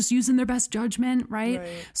 Everyone's just using their best judgment, right?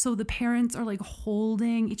 So the parents are like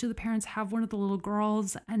holding, each of the parents have one of the little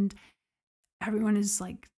girls, and everyone is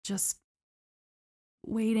like just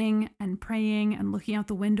waiting and praying and looking out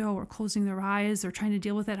the window or closing their eyes or trying to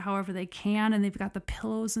deal with it however they can. And they've got the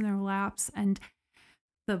pillows in their laps, and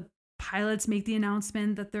the pilots make the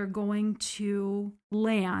announcement that they're going to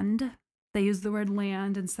land. They use the word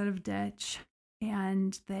land instead of ditch.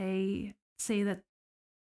 And they say that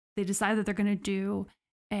they decide that they're going to do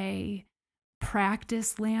a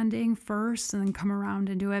practice landing first and then come around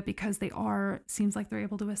and do it, because seems like they're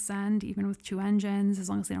able to ascend even with two engines as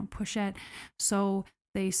long as they don't push it. So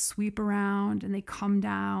they sweep around and they come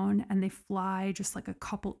down and they fly just like a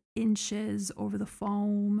couple inches over the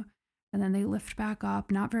foam, and then they lift back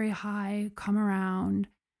up, not very high, come around.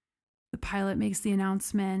 The pilot makes the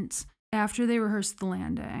announcement after they rehearse the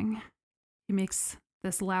landing. He makes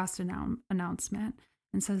this last announcement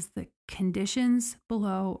and says the conditions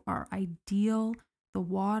below are ideal. The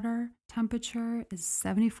water temperature is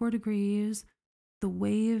 74 degrees. The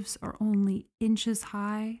waves are only inches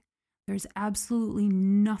high. There's absolutely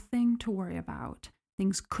nothing to worry about.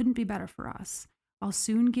 Things couldn't be better for us. I'll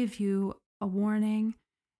soon give you a warning,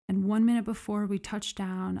 and 1 minute before we touch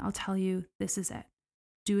down, I'll tell you this is it.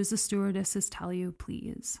 Do as the stewardesses tell you,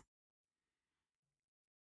 please.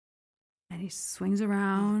 And he swings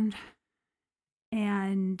around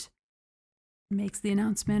and makes the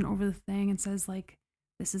announcement over the thing and says, like,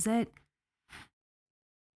 this is it.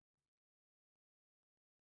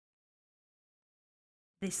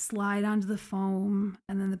 They slide onto the foam,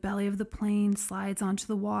 and then the belly of the plane slides onto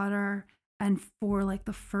the water. And for like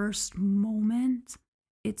the first moment,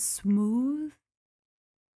 it's smooth.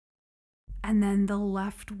 And then the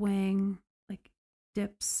left wing like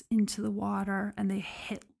dips into the water, and they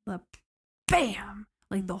hit the bam.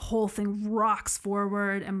 Like the whole thing rocks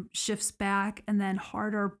forward and shifts back, and then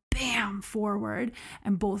harder, bam, forward.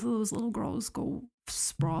 And both of those little girls go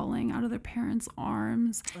sprawling out of their parents'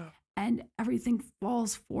 arms, and everything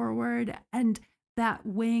falls forward. And that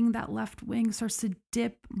left wing starts to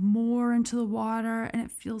dip more into the water, and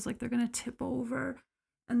it feels like they're going to tip over.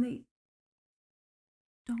 And they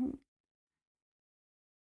don't.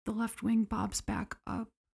 The left wing bobs back up.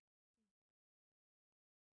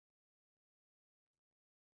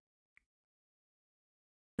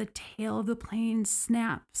 The tail of the plane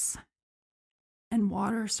snaps, and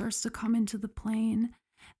water starts to come into the plane.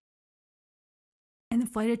 And the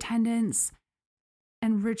flight attendants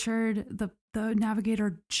and Richard, the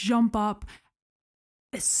navigator, jump up.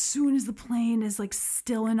 As soon as the plane is like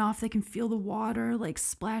still enough, they can feel the water like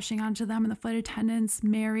splashing onto them. And the flight attendants,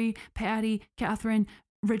 Mary, Patty, Catherine,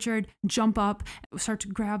 Richard, jump up, start to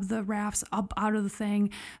grab the rafts up out of the thing.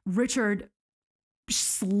 Richard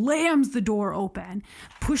slams the door open,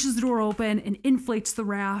 pushes the door open and inflates the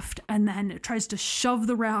raft, and then tries to shove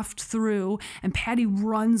the raft through. And Patty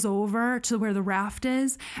runs over to where the raft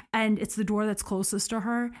is, and it's the door that's closest to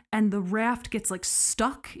her, and the raft gets like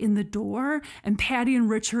stuck in the door, and Patty and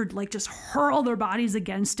Richard like just hurl their bodies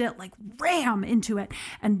against it, like ram into it,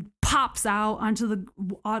 and pops out onto the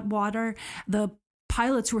water. The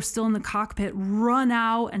pilots who are still in the cockpit run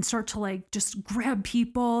out and start to like just grab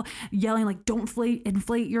people, yelling like, don't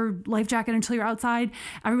inflate your life jacket until you're outside.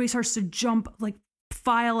 Everybody starts to jump, like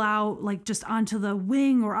file out, like just onto the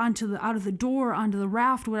wing or out of the door, onto the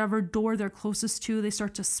raft, whatever door they're closest to. They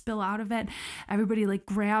start to spill out of it. Everybody like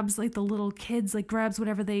grabs, like the little kids, like grabs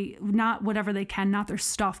whatever they can, not their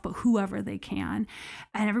stuff, but whoever they can.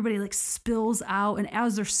 And everybody like spills out. And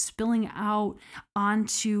as they're spilling out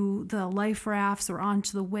onto the life rafts or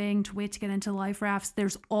onto the wing to wait to get into the life rafts,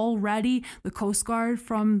 there's already the Coast Guard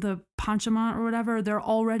from the Panchamat or whatever. They're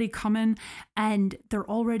already coming, and they're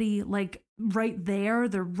already like right there.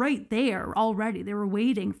 They're right there already. They were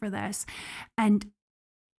waiting for this. And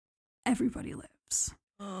everybody lives.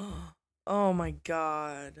 Oh my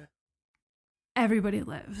God. Everybody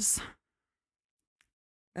lives.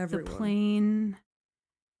 Everyone. The plane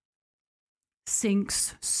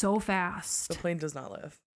sinks so fast. The plane does not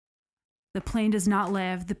live. The plane does not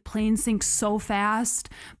live. The plane sinks so fast,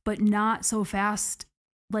 but not so fast.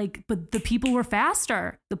 But the people were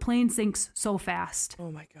faster. The plane sinks so fast.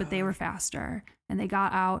 Oh my God. But they were faster. And they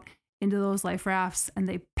got out into those life rafts and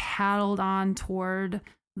they paddled on toward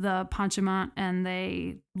the Panchimont and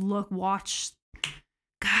they watch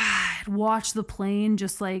the plane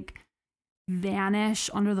just like vanish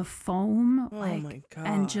under the foam. Oh my God.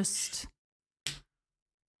 And just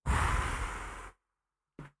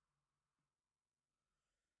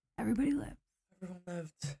everybody lived. Everyone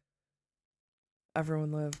lived.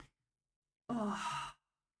 Everyone lived. Oh.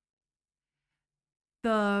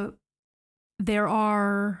 There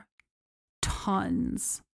are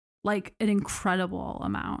tons, like an incredible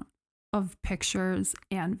amount of pictures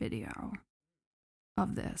and video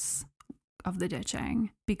of the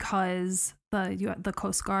ditching, because the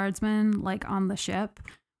Coast Guardsmen, like on the ship,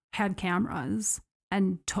 had cameras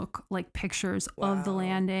and took like pictures of the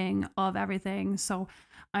landing, of everything. So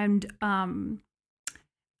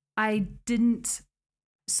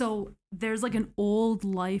so there's like an Old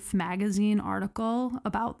Life magazine article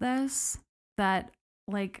about this that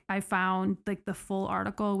like I found, like the full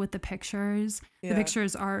article with the pictures. Yeah. The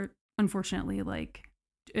pictures are unfortunately like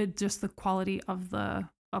just the quality of the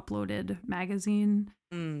uploaded magazine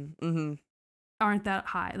aren't that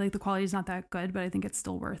high. Like the quality is not that good, but I think it's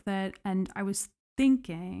still worth it. And I was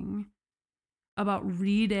thinking about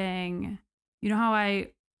reading, you know how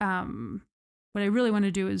what I really want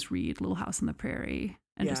to do is read Little House on the Prairie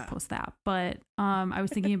and just post that. But I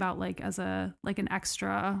was thinking about like as an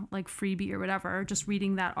extra like freebie or whatever, just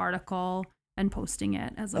reading that article and posting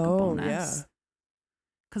it as like a bonus. Yeah.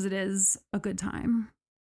 Because it is a good time.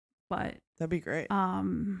 But that'd be great.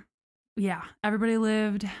 Yeah, everybody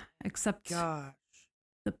lived except Gosh.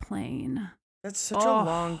 the plane. That's such a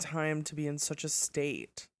long time to be in such a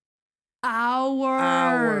state.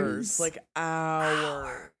 Hours. Like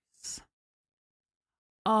hours.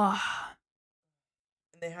 Oh.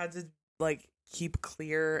 And they had to like keep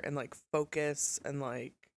clear and like focus and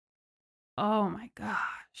like. Oh my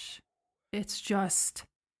gosh. It's just,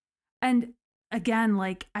 and again,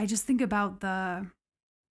 like I just think about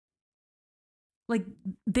like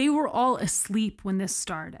they were all asleep when this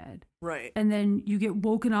started. Right. And then you get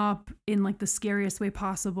woken up in like the scariest way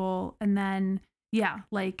possible. And then, yeah,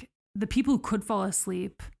 like the people who could fall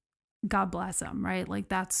asleep, God bless them, right? Like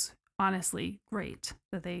that's honestly great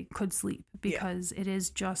that they could sleep, because it is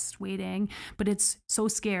just waiting, but it's so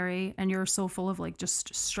scary and you're so full of like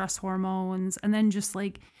just stress hormones. And then just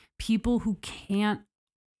like people who can't,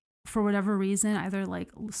 for whatever reason, either like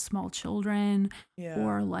small children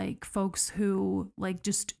or like folks who like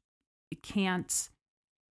just can't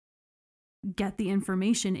get the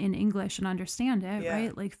information in English and understand it,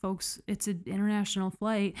 right? Like folks, it's an international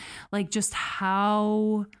flight, like just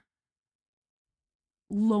how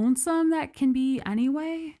lonesome that can be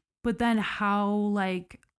anyway, but then how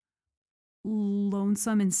like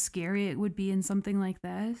lonesome and scary it would be in something like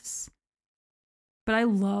this. But I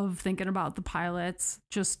love thinking about the pilots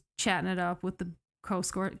just chatting it up with the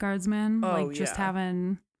Coast Guardsmen, like just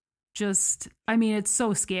having I mean, it's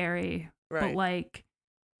so scary, but like,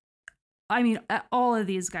 I mean, all of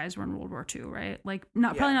these guys were in World War II, right? Like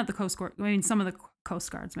probably not the Coast Guard. I mean, some of the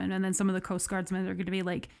Coast Guardsmen, and then some of the Coast Guardsmen are going to be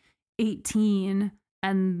like 18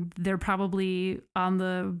 and they're probably on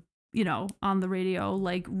the radio,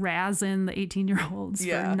 like razzing the 18-year-olds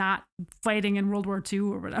for not fighting in World War II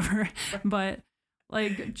or whatever. But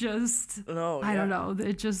like, just, I don't know.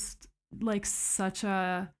 It just like such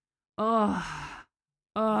a,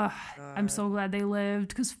 I'm so glad they lived,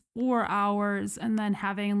 because 4 hours and then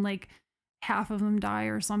having like half of them die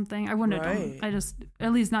or something. I wouldn't have done,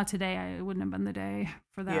 at least not today. I wouldn't have been the day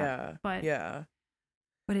for that. Yeah.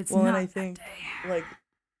 But it's not and I think that day. Like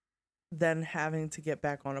then having to get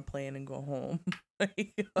back on a plane and go home.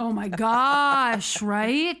 Oh my gosh,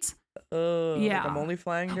 right? Like I'm only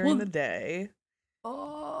flying during the day.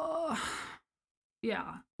 Oh,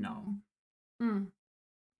 yeah, no.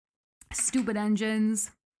 Stupid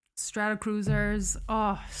engines, Stratocruisers.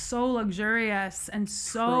 Oh, so luxurious and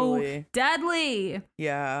so Truly. Deadly.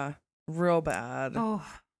 Yeah, real bad. Oh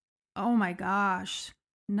my gosh.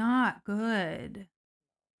 Not good.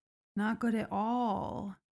 Not good at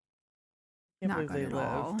all. Can't believe they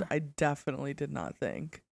lived. I definitely did not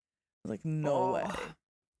think. Like, no way.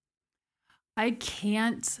 I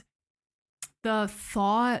can't. The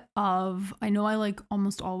thought of, I know I like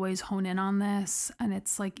almost always hone in on this, and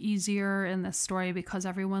it's like easier in this story because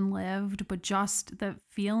everyone lived, but just the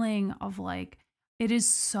feeling of like, it is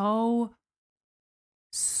so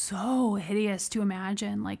hideous to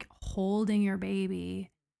imagine like holding your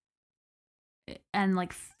baby and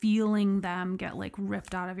like feeling them get like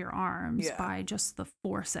ripped out of your arms by just the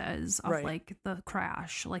forces of like the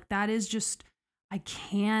crash. Like that is just, I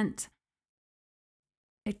can't,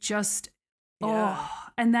 it just,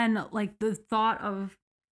 and then like the thought of,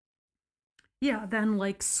 then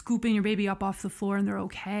like scooping your baby up off the floor and they're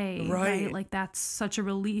okay. Right. Like that's such a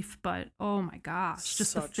relief, but oh my gosh,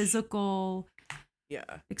 just the physical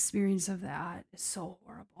experience of that is so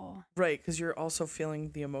horrible. Right. Because you're also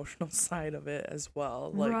feeling the emotional side of it as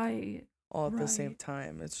well. Like all at the same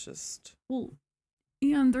time. It's just. Well,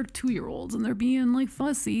 and they're 2-year-olds and they're being like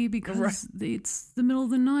fussy because it's the middle of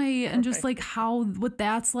the night and just like what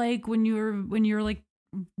that's like when you're like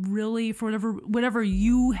really, for whatever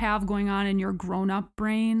you have going on in your grown-up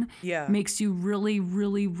brain makes you really,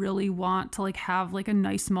 really, really want to like have like a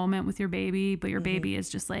nice moment with your baby, but your baby is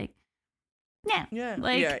just like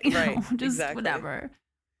just whatever.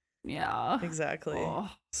 Exactly.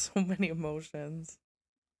 So many emotions.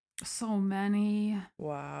 So many.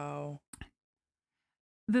 Wow.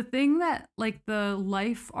 The thing that like the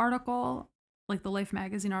Life article, like the Life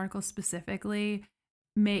magazine article specifically,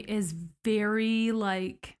 is very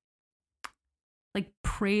like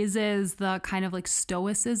praises the kind of like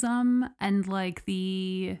stoicism and like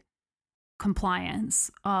the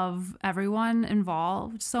compliance of everyone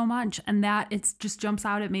involved so much, and that it's just jumps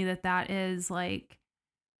out at me that is like,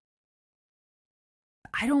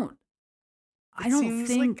 I don't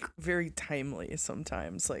think like very timely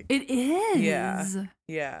sometimes. Like it is.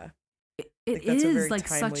 Yeah. It that's is a very like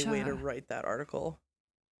timely such way to write that article.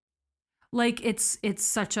 Like it's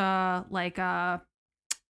such a like a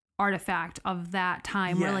artifact of that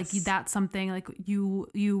time where like that's something like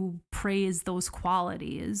you praise those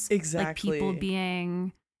qualities. Exactly. Like people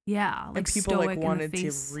being like and people stoic like wanted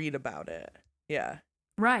to read about it. Yeah.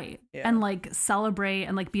 Right. Yeah. And like celebrate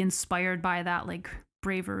and like be inspired by that like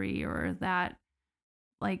bravery or that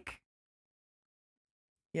like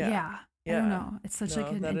I don't know. It's such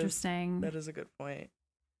like an interesting. That is a good point.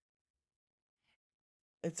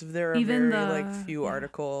 There are very few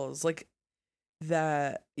articles like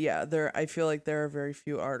that. Yeah, I feel like there are very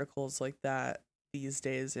few articles like that these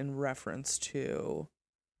days in reference to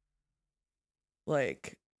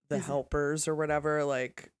like the helpers or whatever.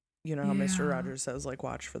 Like, you know how Mr. Rogers says like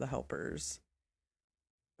watch for the helpers.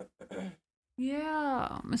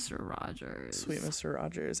 Yeah, Mr. Rogers. Sweet Mr.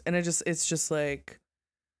 Rogers. And it's just like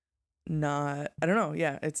not, I don't know.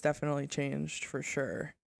 Yeah, it's definitely changed for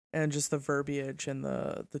sure. And just the verbiage and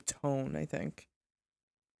the tone, I think.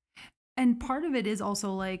 And part of it is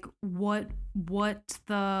also like what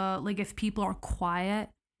the like if people are quiet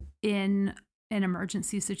in an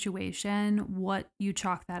emergency situation, what you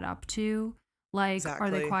chalk that up to. Like, are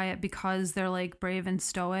they quiet because they're like brave and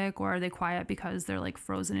stoic, or are they quiet because they're like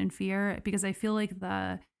frozen in fear? Because I feel like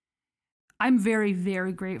I'm very,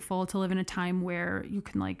 very grateful to live in a time where you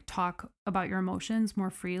can like talk about your emotions more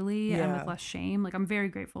freely and with less shame. Like I'm very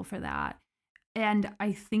grateful for that. And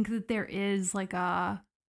I think that there is like I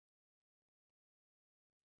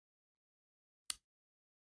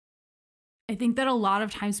think that a lot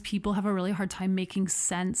of times people have a really hard time making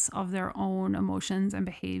sense of their own emotions and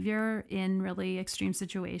behavior in really extreme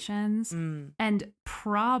situations. And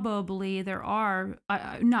probably there are,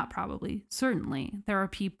 certainly there are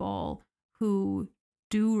people who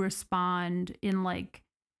do respond in like,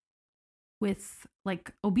 with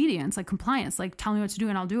like obedience, like compliance, like tell me what to do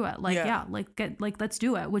and I'll do it. Like, let's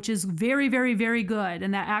do it, which is very, very, very good.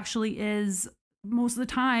 And that actually is most of the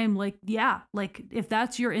time, like, like if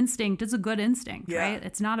that's your instinct, it's a good instinct, right?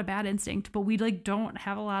 It's not a bad instinct, but we like don't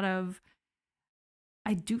have a lot of,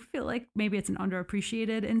 I do feel like maybe it's an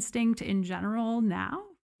underappreciated instinct in general now,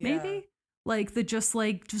 maybe like the just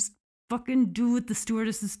fucking do what the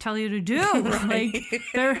stewardesses tell you to do. Like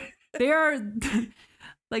they're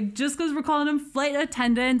like, just because we're calling them flight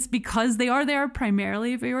attendants because they are there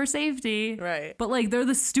primarily for your safety. Right. But like, they're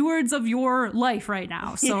the stewards of your life right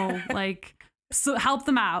now. So so help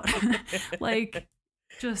them out. Like,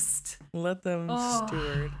 just let them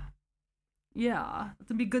steward. Yeah. Let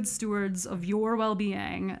them be good stewards of your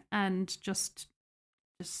well-being and just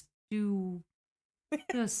do what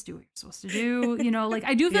you're supposed to do. You know, like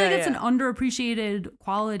I do feel like it's an underappreciated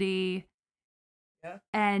quality. Yeah.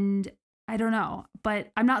 And I don't know,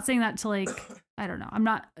 but I'm not saying that to like, I don't know. I'm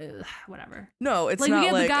not whatever. No, it's like not we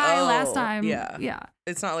had like the guy last oh, time. Yeah. Yeah.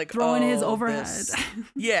 It's not like throwing his overhead.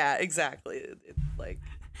 Yeah, exactly. It's like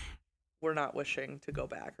we're not wishing to go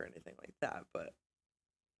back or anything like that, but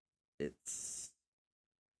it's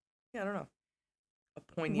I don't know. A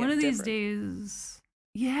poignant One of these difference. days.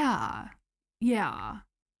 Yeah. Yeah.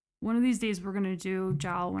 One of these days we're gonna do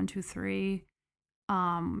JAL 123.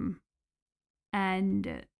 And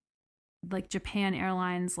like Japan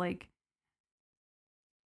Airlines, like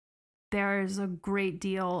there's a great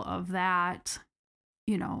deal of that,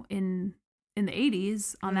 you know, in the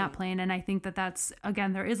 80s on that plane. And I think that that's,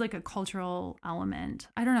 again, there is like a cultural element.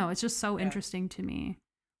 I don't know. It's just so interesting to me,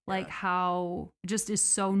 like how it just is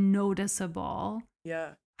so noticeable. Yeah.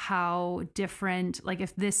 How different, like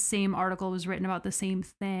if this same article was written about the same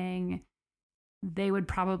thing, they would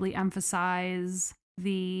probably emphasize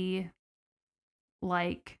the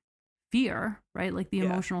like fear, right? Like the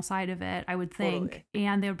emotional side of it, I would think. Totally.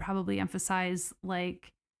 And they would probably emphasize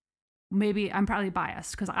like, maybe I'm probably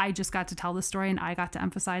biased because I just got to tell the story and I got to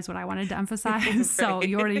emphasize what I wanted to emphasize. Right. So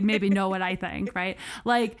you already maybe know what I think, right?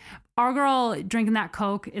 Like our girl drinking that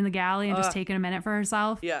Coke in the galley and just taking a minute for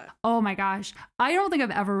herself. Yeah. Oh my gosh. I don't think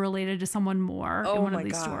I've ever related to someone more in one of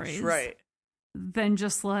these stories. Right. Than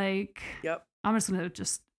just like, I'm just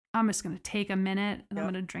gonna take a minute and I'm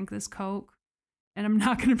gonna drink this Coke. And I'm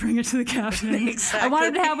not going to bring it to the captain. Exactly. I want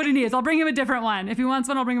him to have what he needs. I'll bring him a different one. If he wants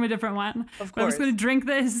one, I'll bring him a different one. Of course. But I'm just going to drink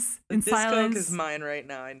this in silence. This Coke is mine right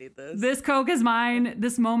now. I need this. This Coke is mine.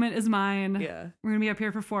 This moment is mine. Yeah. We're going to be up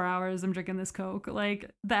here for 4 hours. I'm drinking this Coke.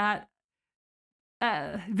 Like that.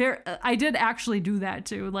 I did actually do that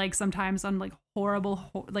too. Like sometimes on like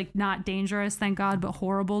horrible, like not dangerous, thank God, but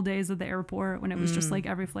horrible days at the airport when it was just like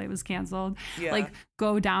every flight was canceled. Yeah. Like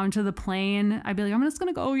go down to the plane. I'd be like, I'm just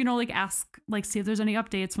gonna go, you know, like ask, like see if there's any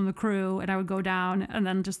updates from the crew, and I would go down and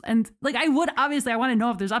then like I would obviously I want to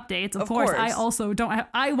know if there's updates. Of course. I also don't.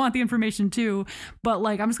 I want the information too, but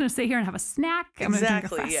like I'm just gonna sit here and have a snack. I'm gonna drink a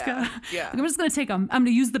Fresca. Yeah. Like, I'm just gonna I'm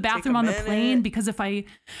gonna use the bathroom on the plane because if I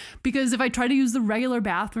try to use the regular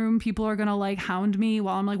bathroom, people are gonna like hound me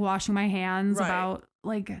while I'm like washing my hands about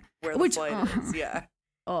like where the flight is. Yeah.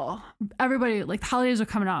 Oh, everybody, like the holidays are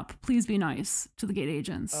coming up. Please be nice to the gate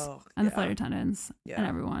agents and the flight attendants and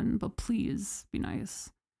everyone, but please be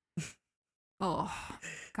nice. Oh,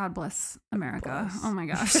 God bless America. Bless. Oh my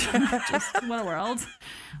gosh. Just what a world.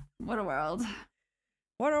 What a world.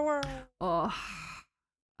 What a world. Oh,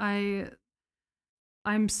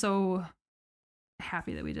 I'm so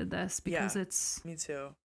happy that we did this because it's me too.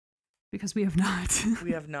 Because we have not.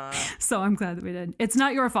 We have not. So I'm glad that we did. It's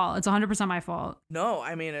not your fault. It's 100% my fault. No,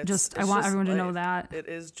 I mean, it's I want everyone to know that. It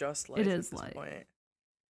is just life. It is life. Point.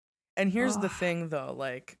 And here's the thing though,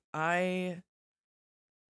 like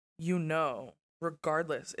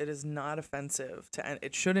regardless, it is not offensive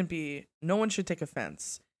it shouldn't be, no one should take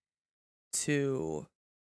offense to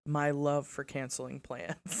my love for canceling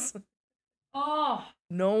plans.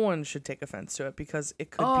 No one should take offense to it because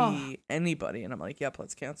it could be anybody. And I'm like, yep,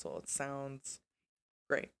 let's cancel. It sounds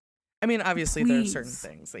great. I mean, obviously there are certain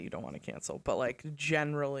things that you don't want to cancel, but like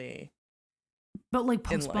generally. But like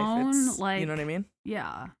postpone, life, like, you know what I mean?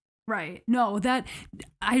 Yeah. Right. No, that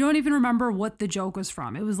I don't even remember what the joke was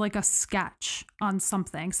from. It was like a sketch on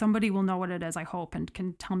something. Somebody will know what it is, I hope, and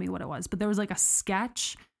can tell me what it was. But there was like a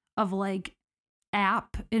sketch of like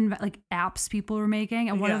apps people were making,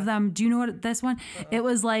 and one of them, do you know what this one? It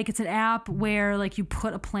was like, it's an app where like you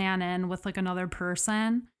put a plan in with like another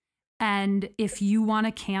person, and if you want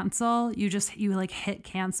to cancel, you like hit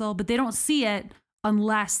cancel, but they don't see it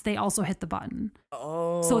unless they also hit the button.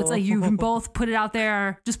 So it's like you can both put it out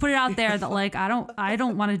there, that like I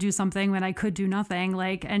don't want to do something when I could do nothing,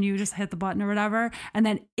 like, and you just hit the button or whatever, and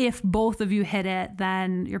then if both of you hit it,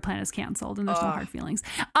 then your plan is canceled and there's no hard feelings.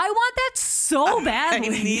 I want that so badly.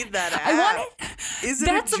 I need that app. I want it. Is it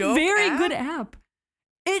That's a very good app.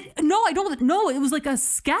 I don't know. It was like a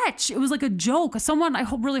sketch. It was like a joke. I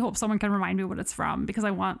really hope someone can remind me what it's from because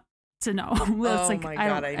I want to know. It's like, my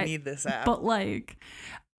God, I need this app. But like,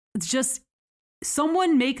 it's just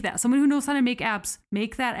someone who knows how to make apps,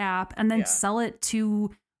 make that app and then sell it to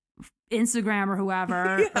Instagram or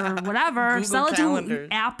whoever or whatever. Google sell it calendars.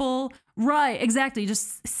 To Apple. Right, exactly.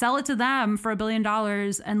 Just sell it to them for $1 billion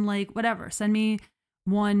and like whatever. Send me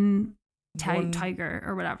one tiger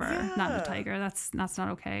or whatever. Yeah. Not a tiger. That's not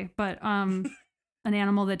okay. But an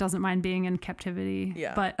animal that doesn't mind being in captivity.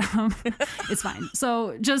 Yeah. But it's fine.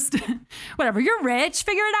 So just whatever. You're rich.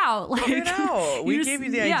 Figure it out. Like, figure it out. We gave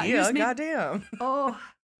you the idea. Goddamn.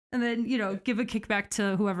 And then, give a kickback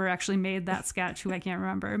to whoever actually made that sketch, who I can't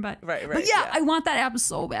remember. But right. But yeah, I want that app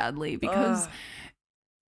so badly because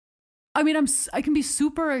I mean, I can be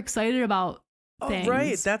super excited about things.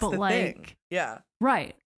 Right. That's but the like, thing. Yeah.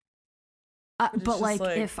 Right. But like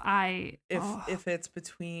if it's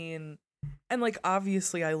between, and like,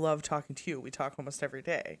 obviously I love talking to you. We talk almost every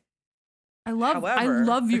day. I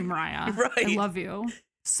love you, Mariah. Right. I love you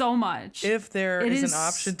so much. If there is an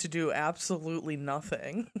option to do absolutely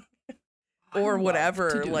nothing or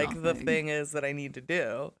whatever, like nothing. the thing is that I need to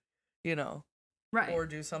do, you know, right. or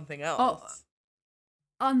do something else.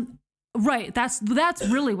 Right. That's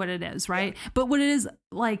really what it is. Right. Yeah. But what it is,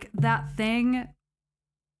 like, that thing,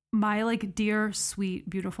 my like dear, sweet,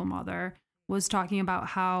 beautiful mother was talking about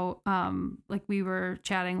how like we were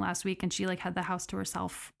chatting last week and she like had the house to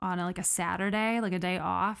herself on a Saturday, like a day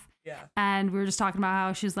off. Yeah. And we were just talking about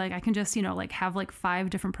how she's like, I can just, like have like 5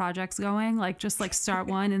 different projects going, like just like start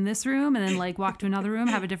one in this room and then like walk to another room,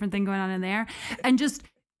 have a different thing going on in there, and just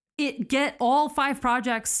get all 5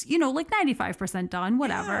 projects, like 95% done,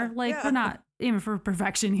 whatever. We're not aiming for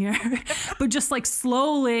perfection here, but just like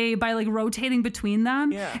slowly by like rotating between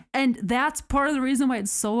them. Yeah. And that's part of the reason why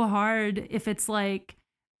it's so hard if it's like,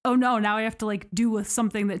 oh no, now I have to like do with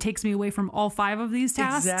something that takes me away from all 5 of these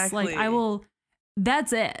tasks. Exactly. Like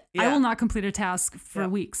that's it. Yeah. I will not complete a task for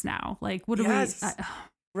weeks now. Like, what do we?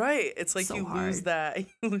 Right. It's like so you hard. lose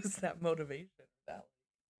that motivation.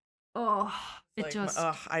 Oh, it like, just.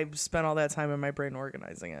 I spent all that time in my brain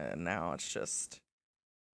organizing it, and now it's just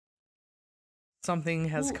something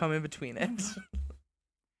has come in between it.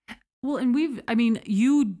 Well, and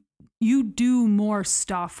you do more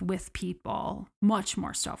stuff with people, much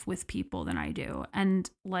more stuff with people than I do, and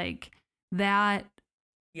like that.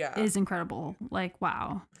 Yeah, is incredible. Like,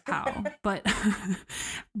 wow, how? but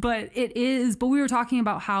it is. But we were talking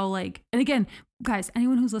about how, like, and again, guys,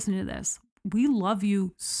 anyone who's listening to this, we love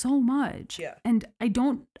you so much. Yeah. And I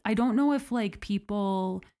don't know if like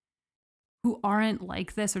people who aren't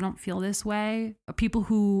like this or don't feel this way, people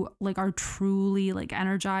who like are truly like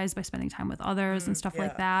energized by spending time with others and stuff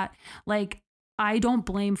like that. Like, I don't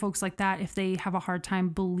blame folks like that if they have a hard time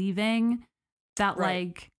believing that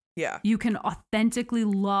like. Yeah. You can authentically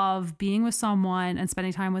love being with someone and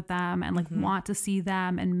spending time with them and like want to see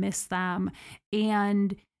them and miss them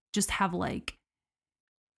and just have like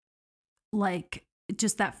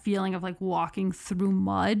just that feeling of like walking through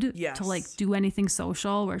mud to like do anything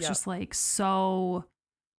social where it's just like so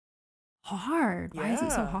hard. Why is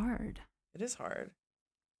it so hard? It is hard.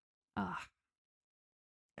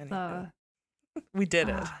 Anyway. We did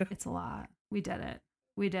it. It's a lot. We did it.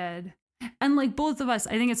 We did. And like both of us,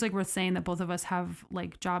 I think it's like worth saying that both of us have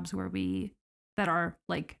like jobs that are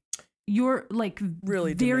like you're like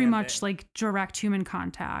really very demanding. much like direct human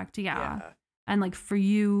contact. Yeah. And like for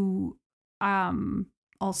you,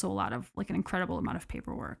 also a lot of like an incredible amount of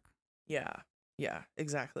paperwork. Yeah. Yeah,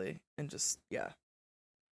 exactly. And just, an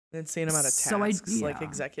insane amount of tasks, like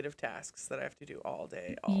executive tasks that I have to do all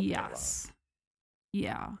day day long.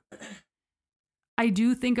 Yeah. I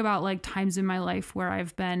do think about like times in my life where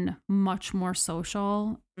I've been much more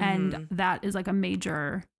social, and that is like a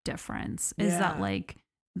major difference is that like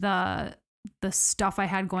the stuff I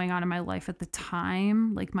had going on in my life at the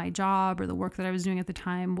time, like my job or the work that I was doing at the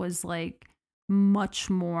time was like much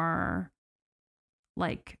more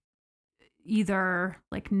like either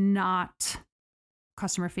like not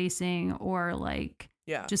customer facing or like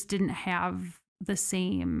just didn't have the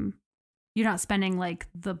same. You're not spending like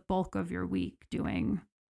the bulk of your week doing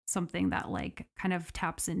something that like kind of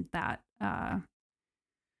taps into that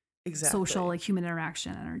social, like human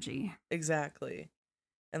interaction energy. Exactly.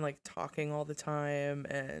 And like talking all the time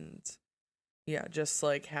and just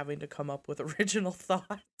like having to come up with original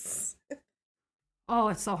thoughts. Oh,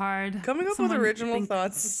 it's so hard. Coming up with original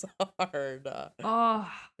thoughts is so hard.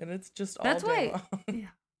 And it's just all day long. Yeah.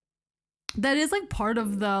 That is like part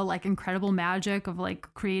of the like incredible magic of like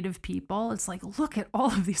creative people. It's like, look at all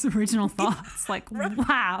of these original thoughts. Like,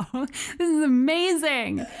 wow, this is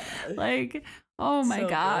amazing. Like, oh my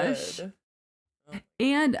gosh. Good.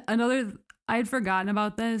 And I had forgotten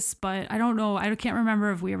about this, but I don't know. I can't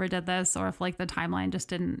remember if we ever did this or if like the timeline just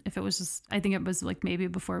didn't, if it was just, I think it was like maybe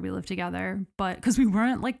before we lived together, but because we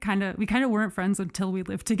weren't like we kind of weren't friends until we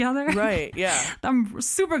lived together. Right. Yeah. I'm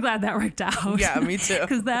super glad that worked out. Yeah, me too.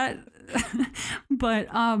 Because but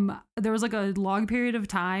there was like a long period of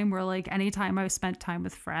time where like anytime I spent time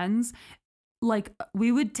with friends, like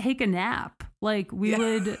we would take a nap. Like we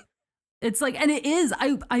would, it's like, and it is,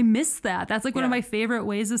 I miss that. That's like one of my favorite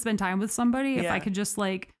ways to spend time with somebody. If I could just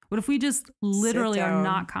like, what if we just literally are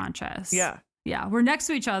not conscious? Yeah. Yeah. We're next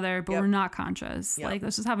to each other, but we're not conscious. Like,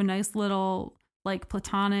 let's just have a nice little like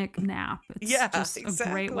platonic nap. It's just a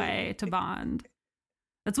great way to bond.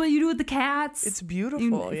 That's what you do with the cats. It's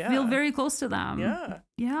beautiful. You feel very close to them. Yeah.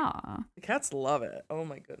 Yeah. The cats love it. Oh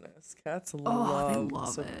my goodness. Cats They love love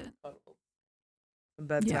some it. cuddles.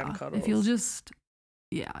 Bedtime cuddles. If you'll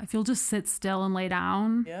just sit still and lay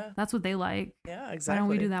down. Yeah. That's what they like. Yeah, exactly. Why don't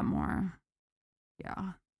we do that more?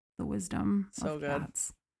 Yeah. The wisdom So of good.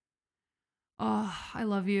 cats. Oh, I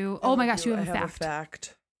love you. Oh my gosh, you have a a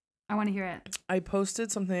fact. I want to hear it. I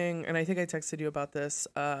posted something, and I think I texted you about this,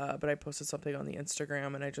 but I posted something on the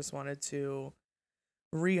Instagram, and I just wanted to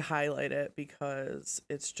re-highlight it because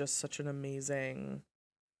it's just such an amazing...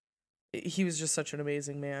 He was just such an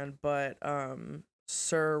amazing man, but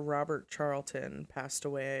Sir Robert Charlton passed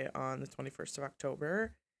away on the 21st of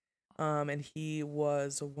October, and he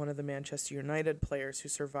was one of the Manchester United players who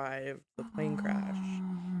survived the plane crash.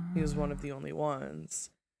 He was one of the only ones.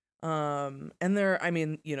 And there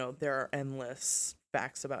are endless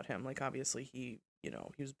facts about him. Like, obviously he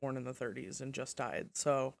was born in the 30s and just died.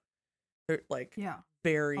 So they're like,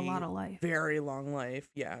 very, a lot of life, very long life.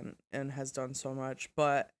 Yeah. And has done so much.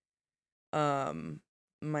 But, the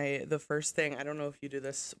first thing, I don't know if you do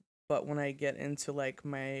this, but when I get into like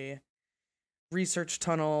my research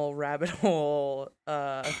tunnel rabbit hole,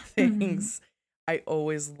 things, I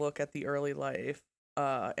always look at the early life.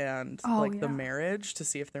 The marriage to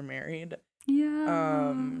see if they're married.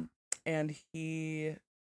 Yeah. And he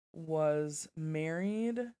was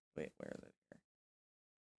married. Wait, where is it here?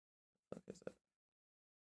 What is it?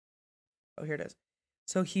 Oh, here it is.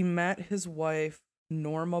 So he met his wife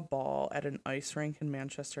Norma Ball at an ice rink in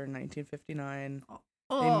Manchester in 1959.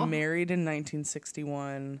 They married in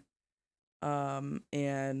 1961.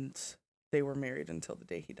 And they were married until the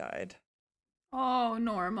day he died. Oh,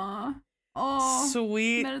 Norma. Oh,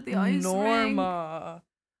 sweet met at the ice Norma. Rink.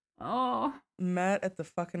 Oh, met at the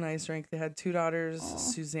fucking ice rink. They had 2 daughters,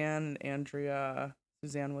 Suzanne and Andrea.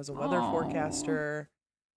 Suzanne was a weather forecaster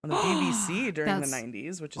on the BBC during the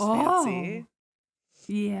 90s, which is fancy.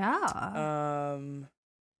 Yeah.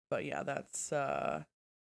 But yeah, that's that's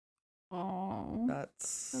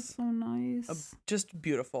so nice. Just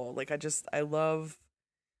beautiful. Like I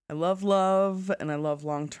love love, and I love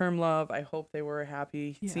long-term love. I hope they were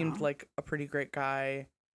happy. He seemed like a pretty great guy.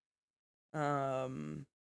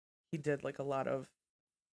 He did like a lot of,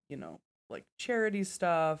 like charity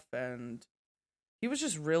stuff, and he was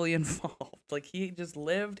just really involved. Like he just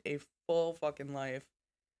lived a full fucking life.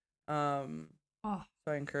 So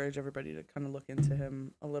I encourage everybody to kind of look into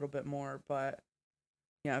him a little bit more, but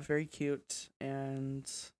yeah, very cute. And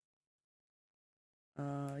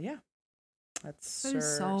that's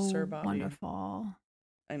Sir Bobby. Wonderful.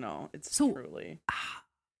 I know, it's so, truly.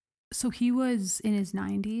 So he was in his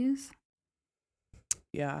 90s?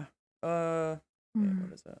 Yeah. What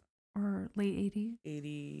is it? Or late 80s?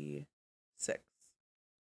 86.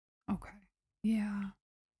 Okay. Yeah.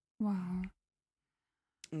 Wow.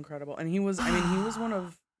 Incredible. And he was one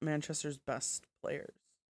of Manchester's best players.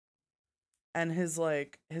 And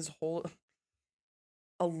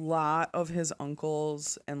a lot of his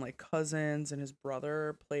uncles and like cousins and his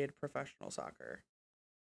brother played professional soccer,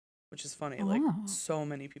 which is funny. Like so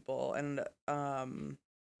many people. And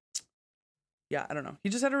yeah, I don't know. He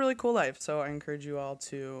just had a really cool life. So I encourage you all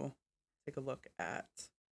to take a look at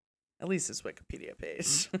least his Wikipedia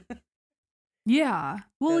page. Yeah.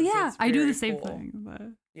 Well, yeah, I do the same cool. thing. But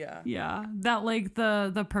yeah. That like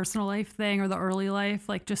the personal life thing or the early life,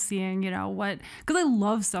 like just seeing, because I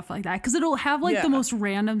love stuff like that because it'll have like the most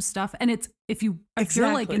random stuff. And it's if you're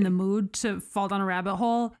like in the mood to fall down a rabbit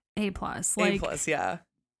hole, A+. Like, A+, yeah.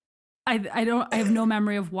 I have no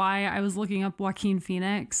memory of why I was looking up Joaquin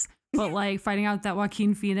Phoenix. But like finding out that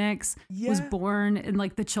Joaquin Phoenix was born in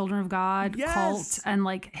like the Children of God cult, and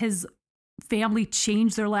like his family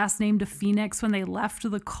changed their last name to Phoenix when they left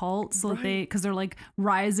the cult, so because they're like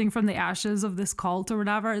rising from the ashes of this cult or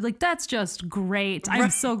whatever. Like that's just great. I'm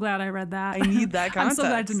so glad I read that. I need that context. I'm so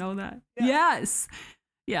glad to know that. Yeah.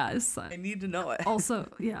 Yes. I need to know it. Also,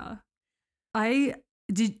 yeah.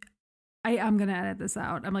 I'm going to edit this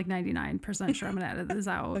out. I'm like 99% sure I'm going to edit this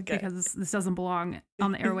out because this doesn't belong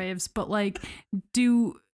on the airwaves. But like,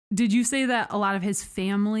 did you say that a lot of his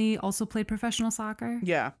family also played professional soccer?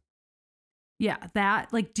 Yeah. Yeah.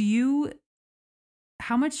 That like,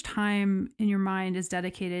 how much time in your mind is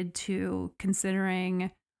dedicated to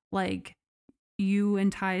considering like you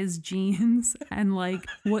and Ty's genes and like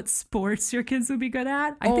what sports your kids would be good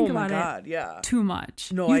at? I think about it too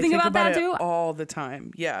much. No, you think about that too? All the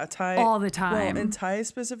time. Yeah, Ty. All the time. Well, and Ty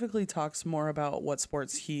specifically talks more about what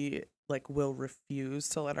sports he like will refuse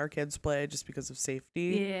to let our kids play just because of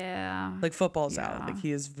safety. Yeah. Like football's out. Like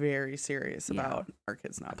he is very serious about our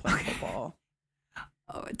kids not playing football.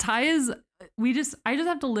 Ty is I just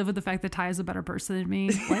have to live with the fact that Ty is a better person than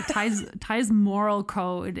me. Like Ty's moral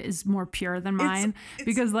code is more pure than mine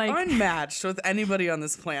because like unmatched with anybody on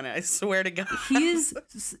this planet. I swear to God. He's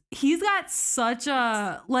got such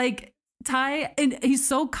a like Ty, and he's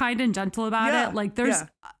so kind and gentle about it. Like there's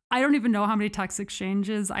I don't even know how many text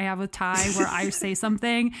exchanges I have with Ty where I say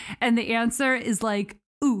something and the answer is like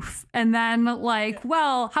oof, and then like,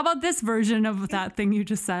 well, how about this version of that thing you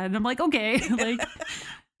just said? And I'm like, okay, like.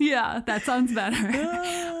 Yeah, that sounds better.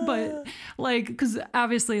 But like, because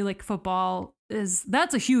obviously like football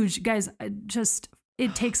that's a huge, guys,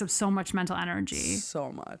 it takes up so much mental energy.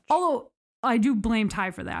 So much. Although I do blame Ty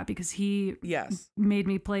for that because he made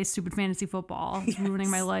me play stupid fantasy football. It's ruining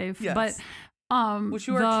my life. Yes. But which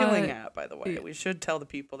you are killing at, by the way. We should tell the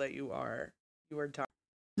people that you are done.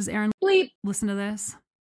 Does Aaron listen to this?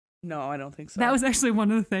 No, I don't think so. That was actually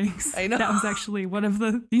one of the things. I know. That was actually one of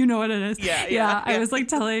the, you know what it is. Yeah. I was like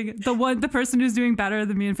telling the person who's doing better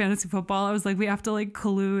than me in fantasy football, I was like, we have to like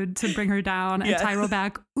collude to bring her down. And Ty wrote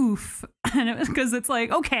back, oof. And it was because it's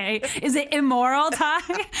like, okay, is it immoral, Ty?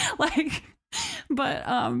 like, but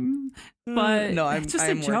no, I'm just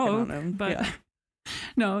I'm a joke. On him. But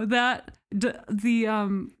no, that the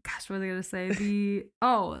gosh, what was I gonna say?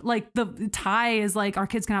 The Ty is like, our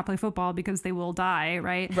kids cannot play football because they will die,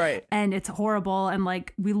 right? And it's horrible, and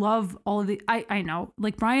like we love all of the I know,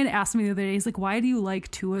 like Brian asked me the other day, he's like, why do you like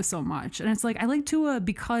Tua so much? And it's like, I like Tua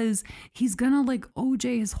because he's gonna like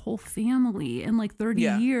OJ his whole family in like 30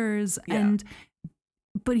 years,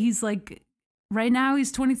 but he's like, right now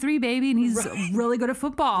he's 23, baby, and he's really good at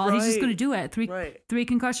football. He's just going to do it. Three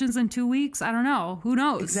concussions in 2 weeks. I don't know. Who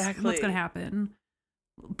knows exactly what's going to happen?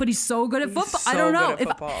 But he's so good at football. I don't know.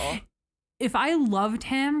 If I loved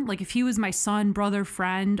him, like if he was my son, brother,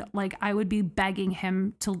 friend, like I would be begging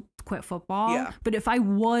him to quit football. Yeah. But if I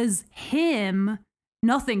was him,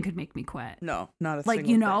 nothing could make me quit. No, not a like,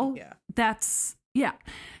 single thing. Yeah. That's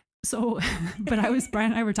So, but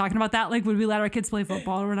Brian and I were talking about that, like, would we let our kids play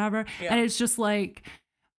football or whatever? Yeah. And it's just like,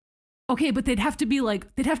 okay, but they'd have to be like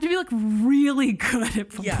really good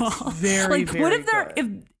at football. Yes, very, like, very what if they're,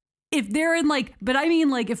 good. if they're in like, but I mean,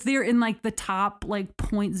 like, if they're in like the top, like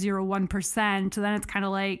 0.01%, then it's kind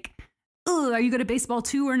of like, oh, are you good at baseball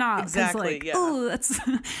too or not? Exactly. Like, oh, that's,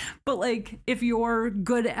 but like, if you're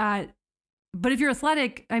good at, but if you're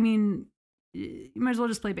athletic, I mean, you might as well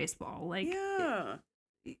just play baseball. Like, yeah.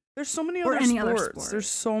 There's so many other sports. There's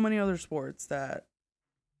so many other sports that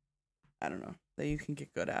I don't know that you can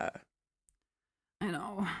get good at. I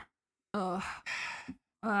know.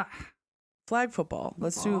 Flag football.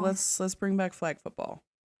 Let's bring back flag football.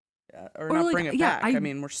 Yeah, or not like, bring it back. I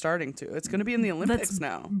mean, we're starting to. It's going to be in the Olympics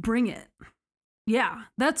now. Bring it. Yeah,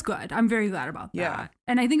 that's good. I'm very glad about that. Yeah.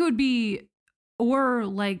 And I think it would be, or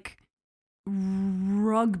like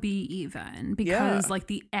rugby even, because like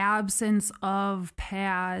the absence of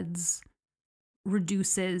pads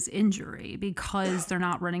reduces injury because they're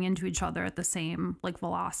not running into each other at the same like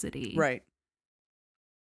velocity. Right.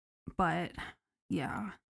 But yeah.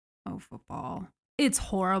 Oh, football. It's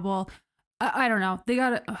horrible. I don't know. They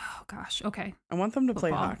got it. Oh gosh. Okay. I want them to play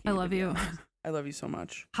hockey. I love you. I love you so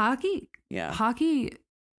much. Hockey? Yeah. Hockey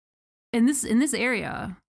in this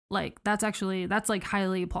area, like that's like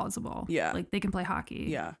highly plausible. Yeah. Like they can play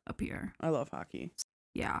hockey up here. I love hockey.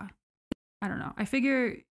 Yeah. I don't know. I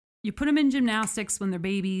figure you put them in gymnastics when they're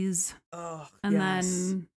babies. Oh, and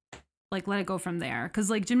then like let it go from there. Cause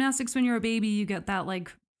like gymnastics when you're a baby, you get that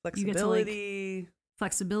like flexibility. You get to, like,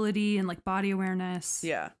 flexibility and like body awareness.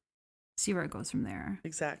 Yeah. See where it goes from there.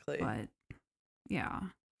 Exactly. But yeah.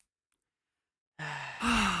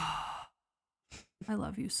 I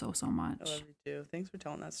love you so much. I love you too. Thanks for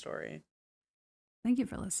telling that story. Thank you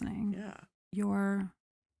for listening. Yeah. You're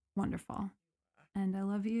wonderful. And I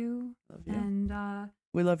love you. Love you. And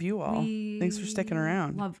we love you all. Thanks for sticking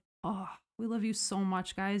around. We love you so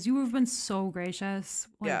much, guys. You have been so gracious.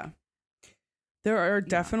 Yeah. There are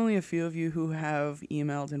definitely a few of you who have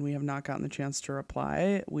emailed and we have not gotten the chance to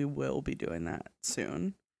reply. We will be doing that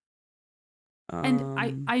soon.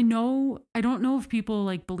 And I know, I don't know if people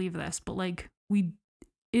like believe this, but like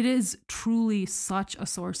it is truly such a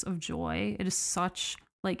source of joy. It is such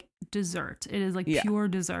like dessert. It is like pure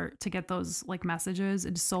dessert to get those like messages.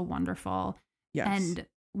 It is so wonderful. Yes. And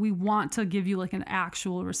we want to give you like an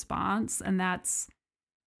actual response. And that's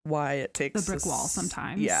why it takes the brick wall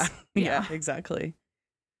sometimes. Yeah. Yeah, exactly.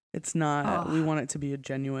 It's not, we want it to be a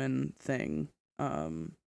genuine thing.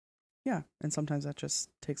 Yeah. And sometimes that just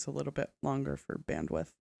takes a little bit longer for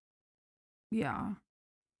bandwidth. Yeah.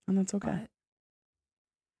 And that's okay.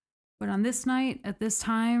 But on this night, at this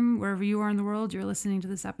time, wherever you are in the world, you're listening to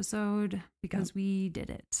this episode because we did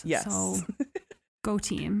it. Yes. So go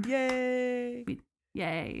team. Yay.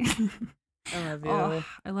 Yay. I love you. Oh,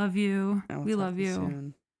 I love you. I will We talk love to you.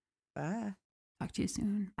 Soon. Bye. Talk to you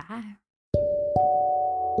soon. Bye.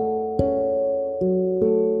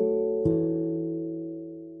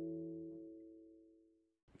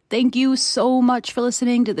 Thank you so much for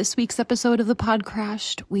listening to this week's episode of The Pod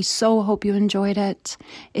Crashed. We so hope you enjoyed it.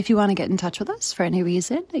 If you want to get in touch with us for any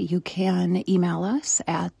reason, you can email us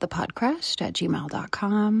at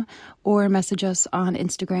thepodcrashed@gmail.com or message us on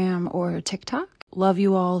Instagram or TikTok. Love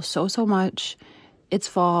you all so, so much. It's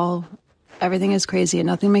fall. Everything is crazy and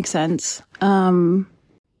nothing makes sense. I don't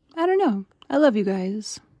know. I love you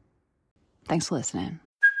guys. Thanks for listening.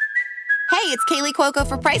 Hey, it's Kaylee Cuoco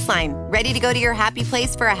for Priceline. Ready to go to your happy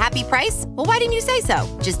place for a happy price? Well, why didn't you say so?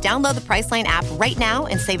 Just download the Priceline app right now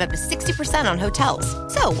and save up to 60% on hotels.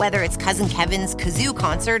 So whether it's Cousin Kevin's Kazoo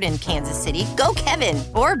Concert in Kansas City, go Kevin,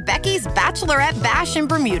 or Becky's Bachelorette Bash in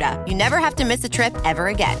Bermuda, you never have to miss a trip ever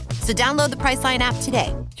again. So download the Priceline app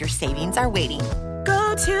today. Your savings are waiting.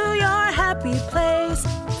 Go to your happy place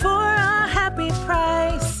for a happy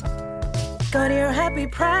price. Go to your happy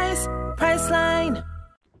price, Priceline.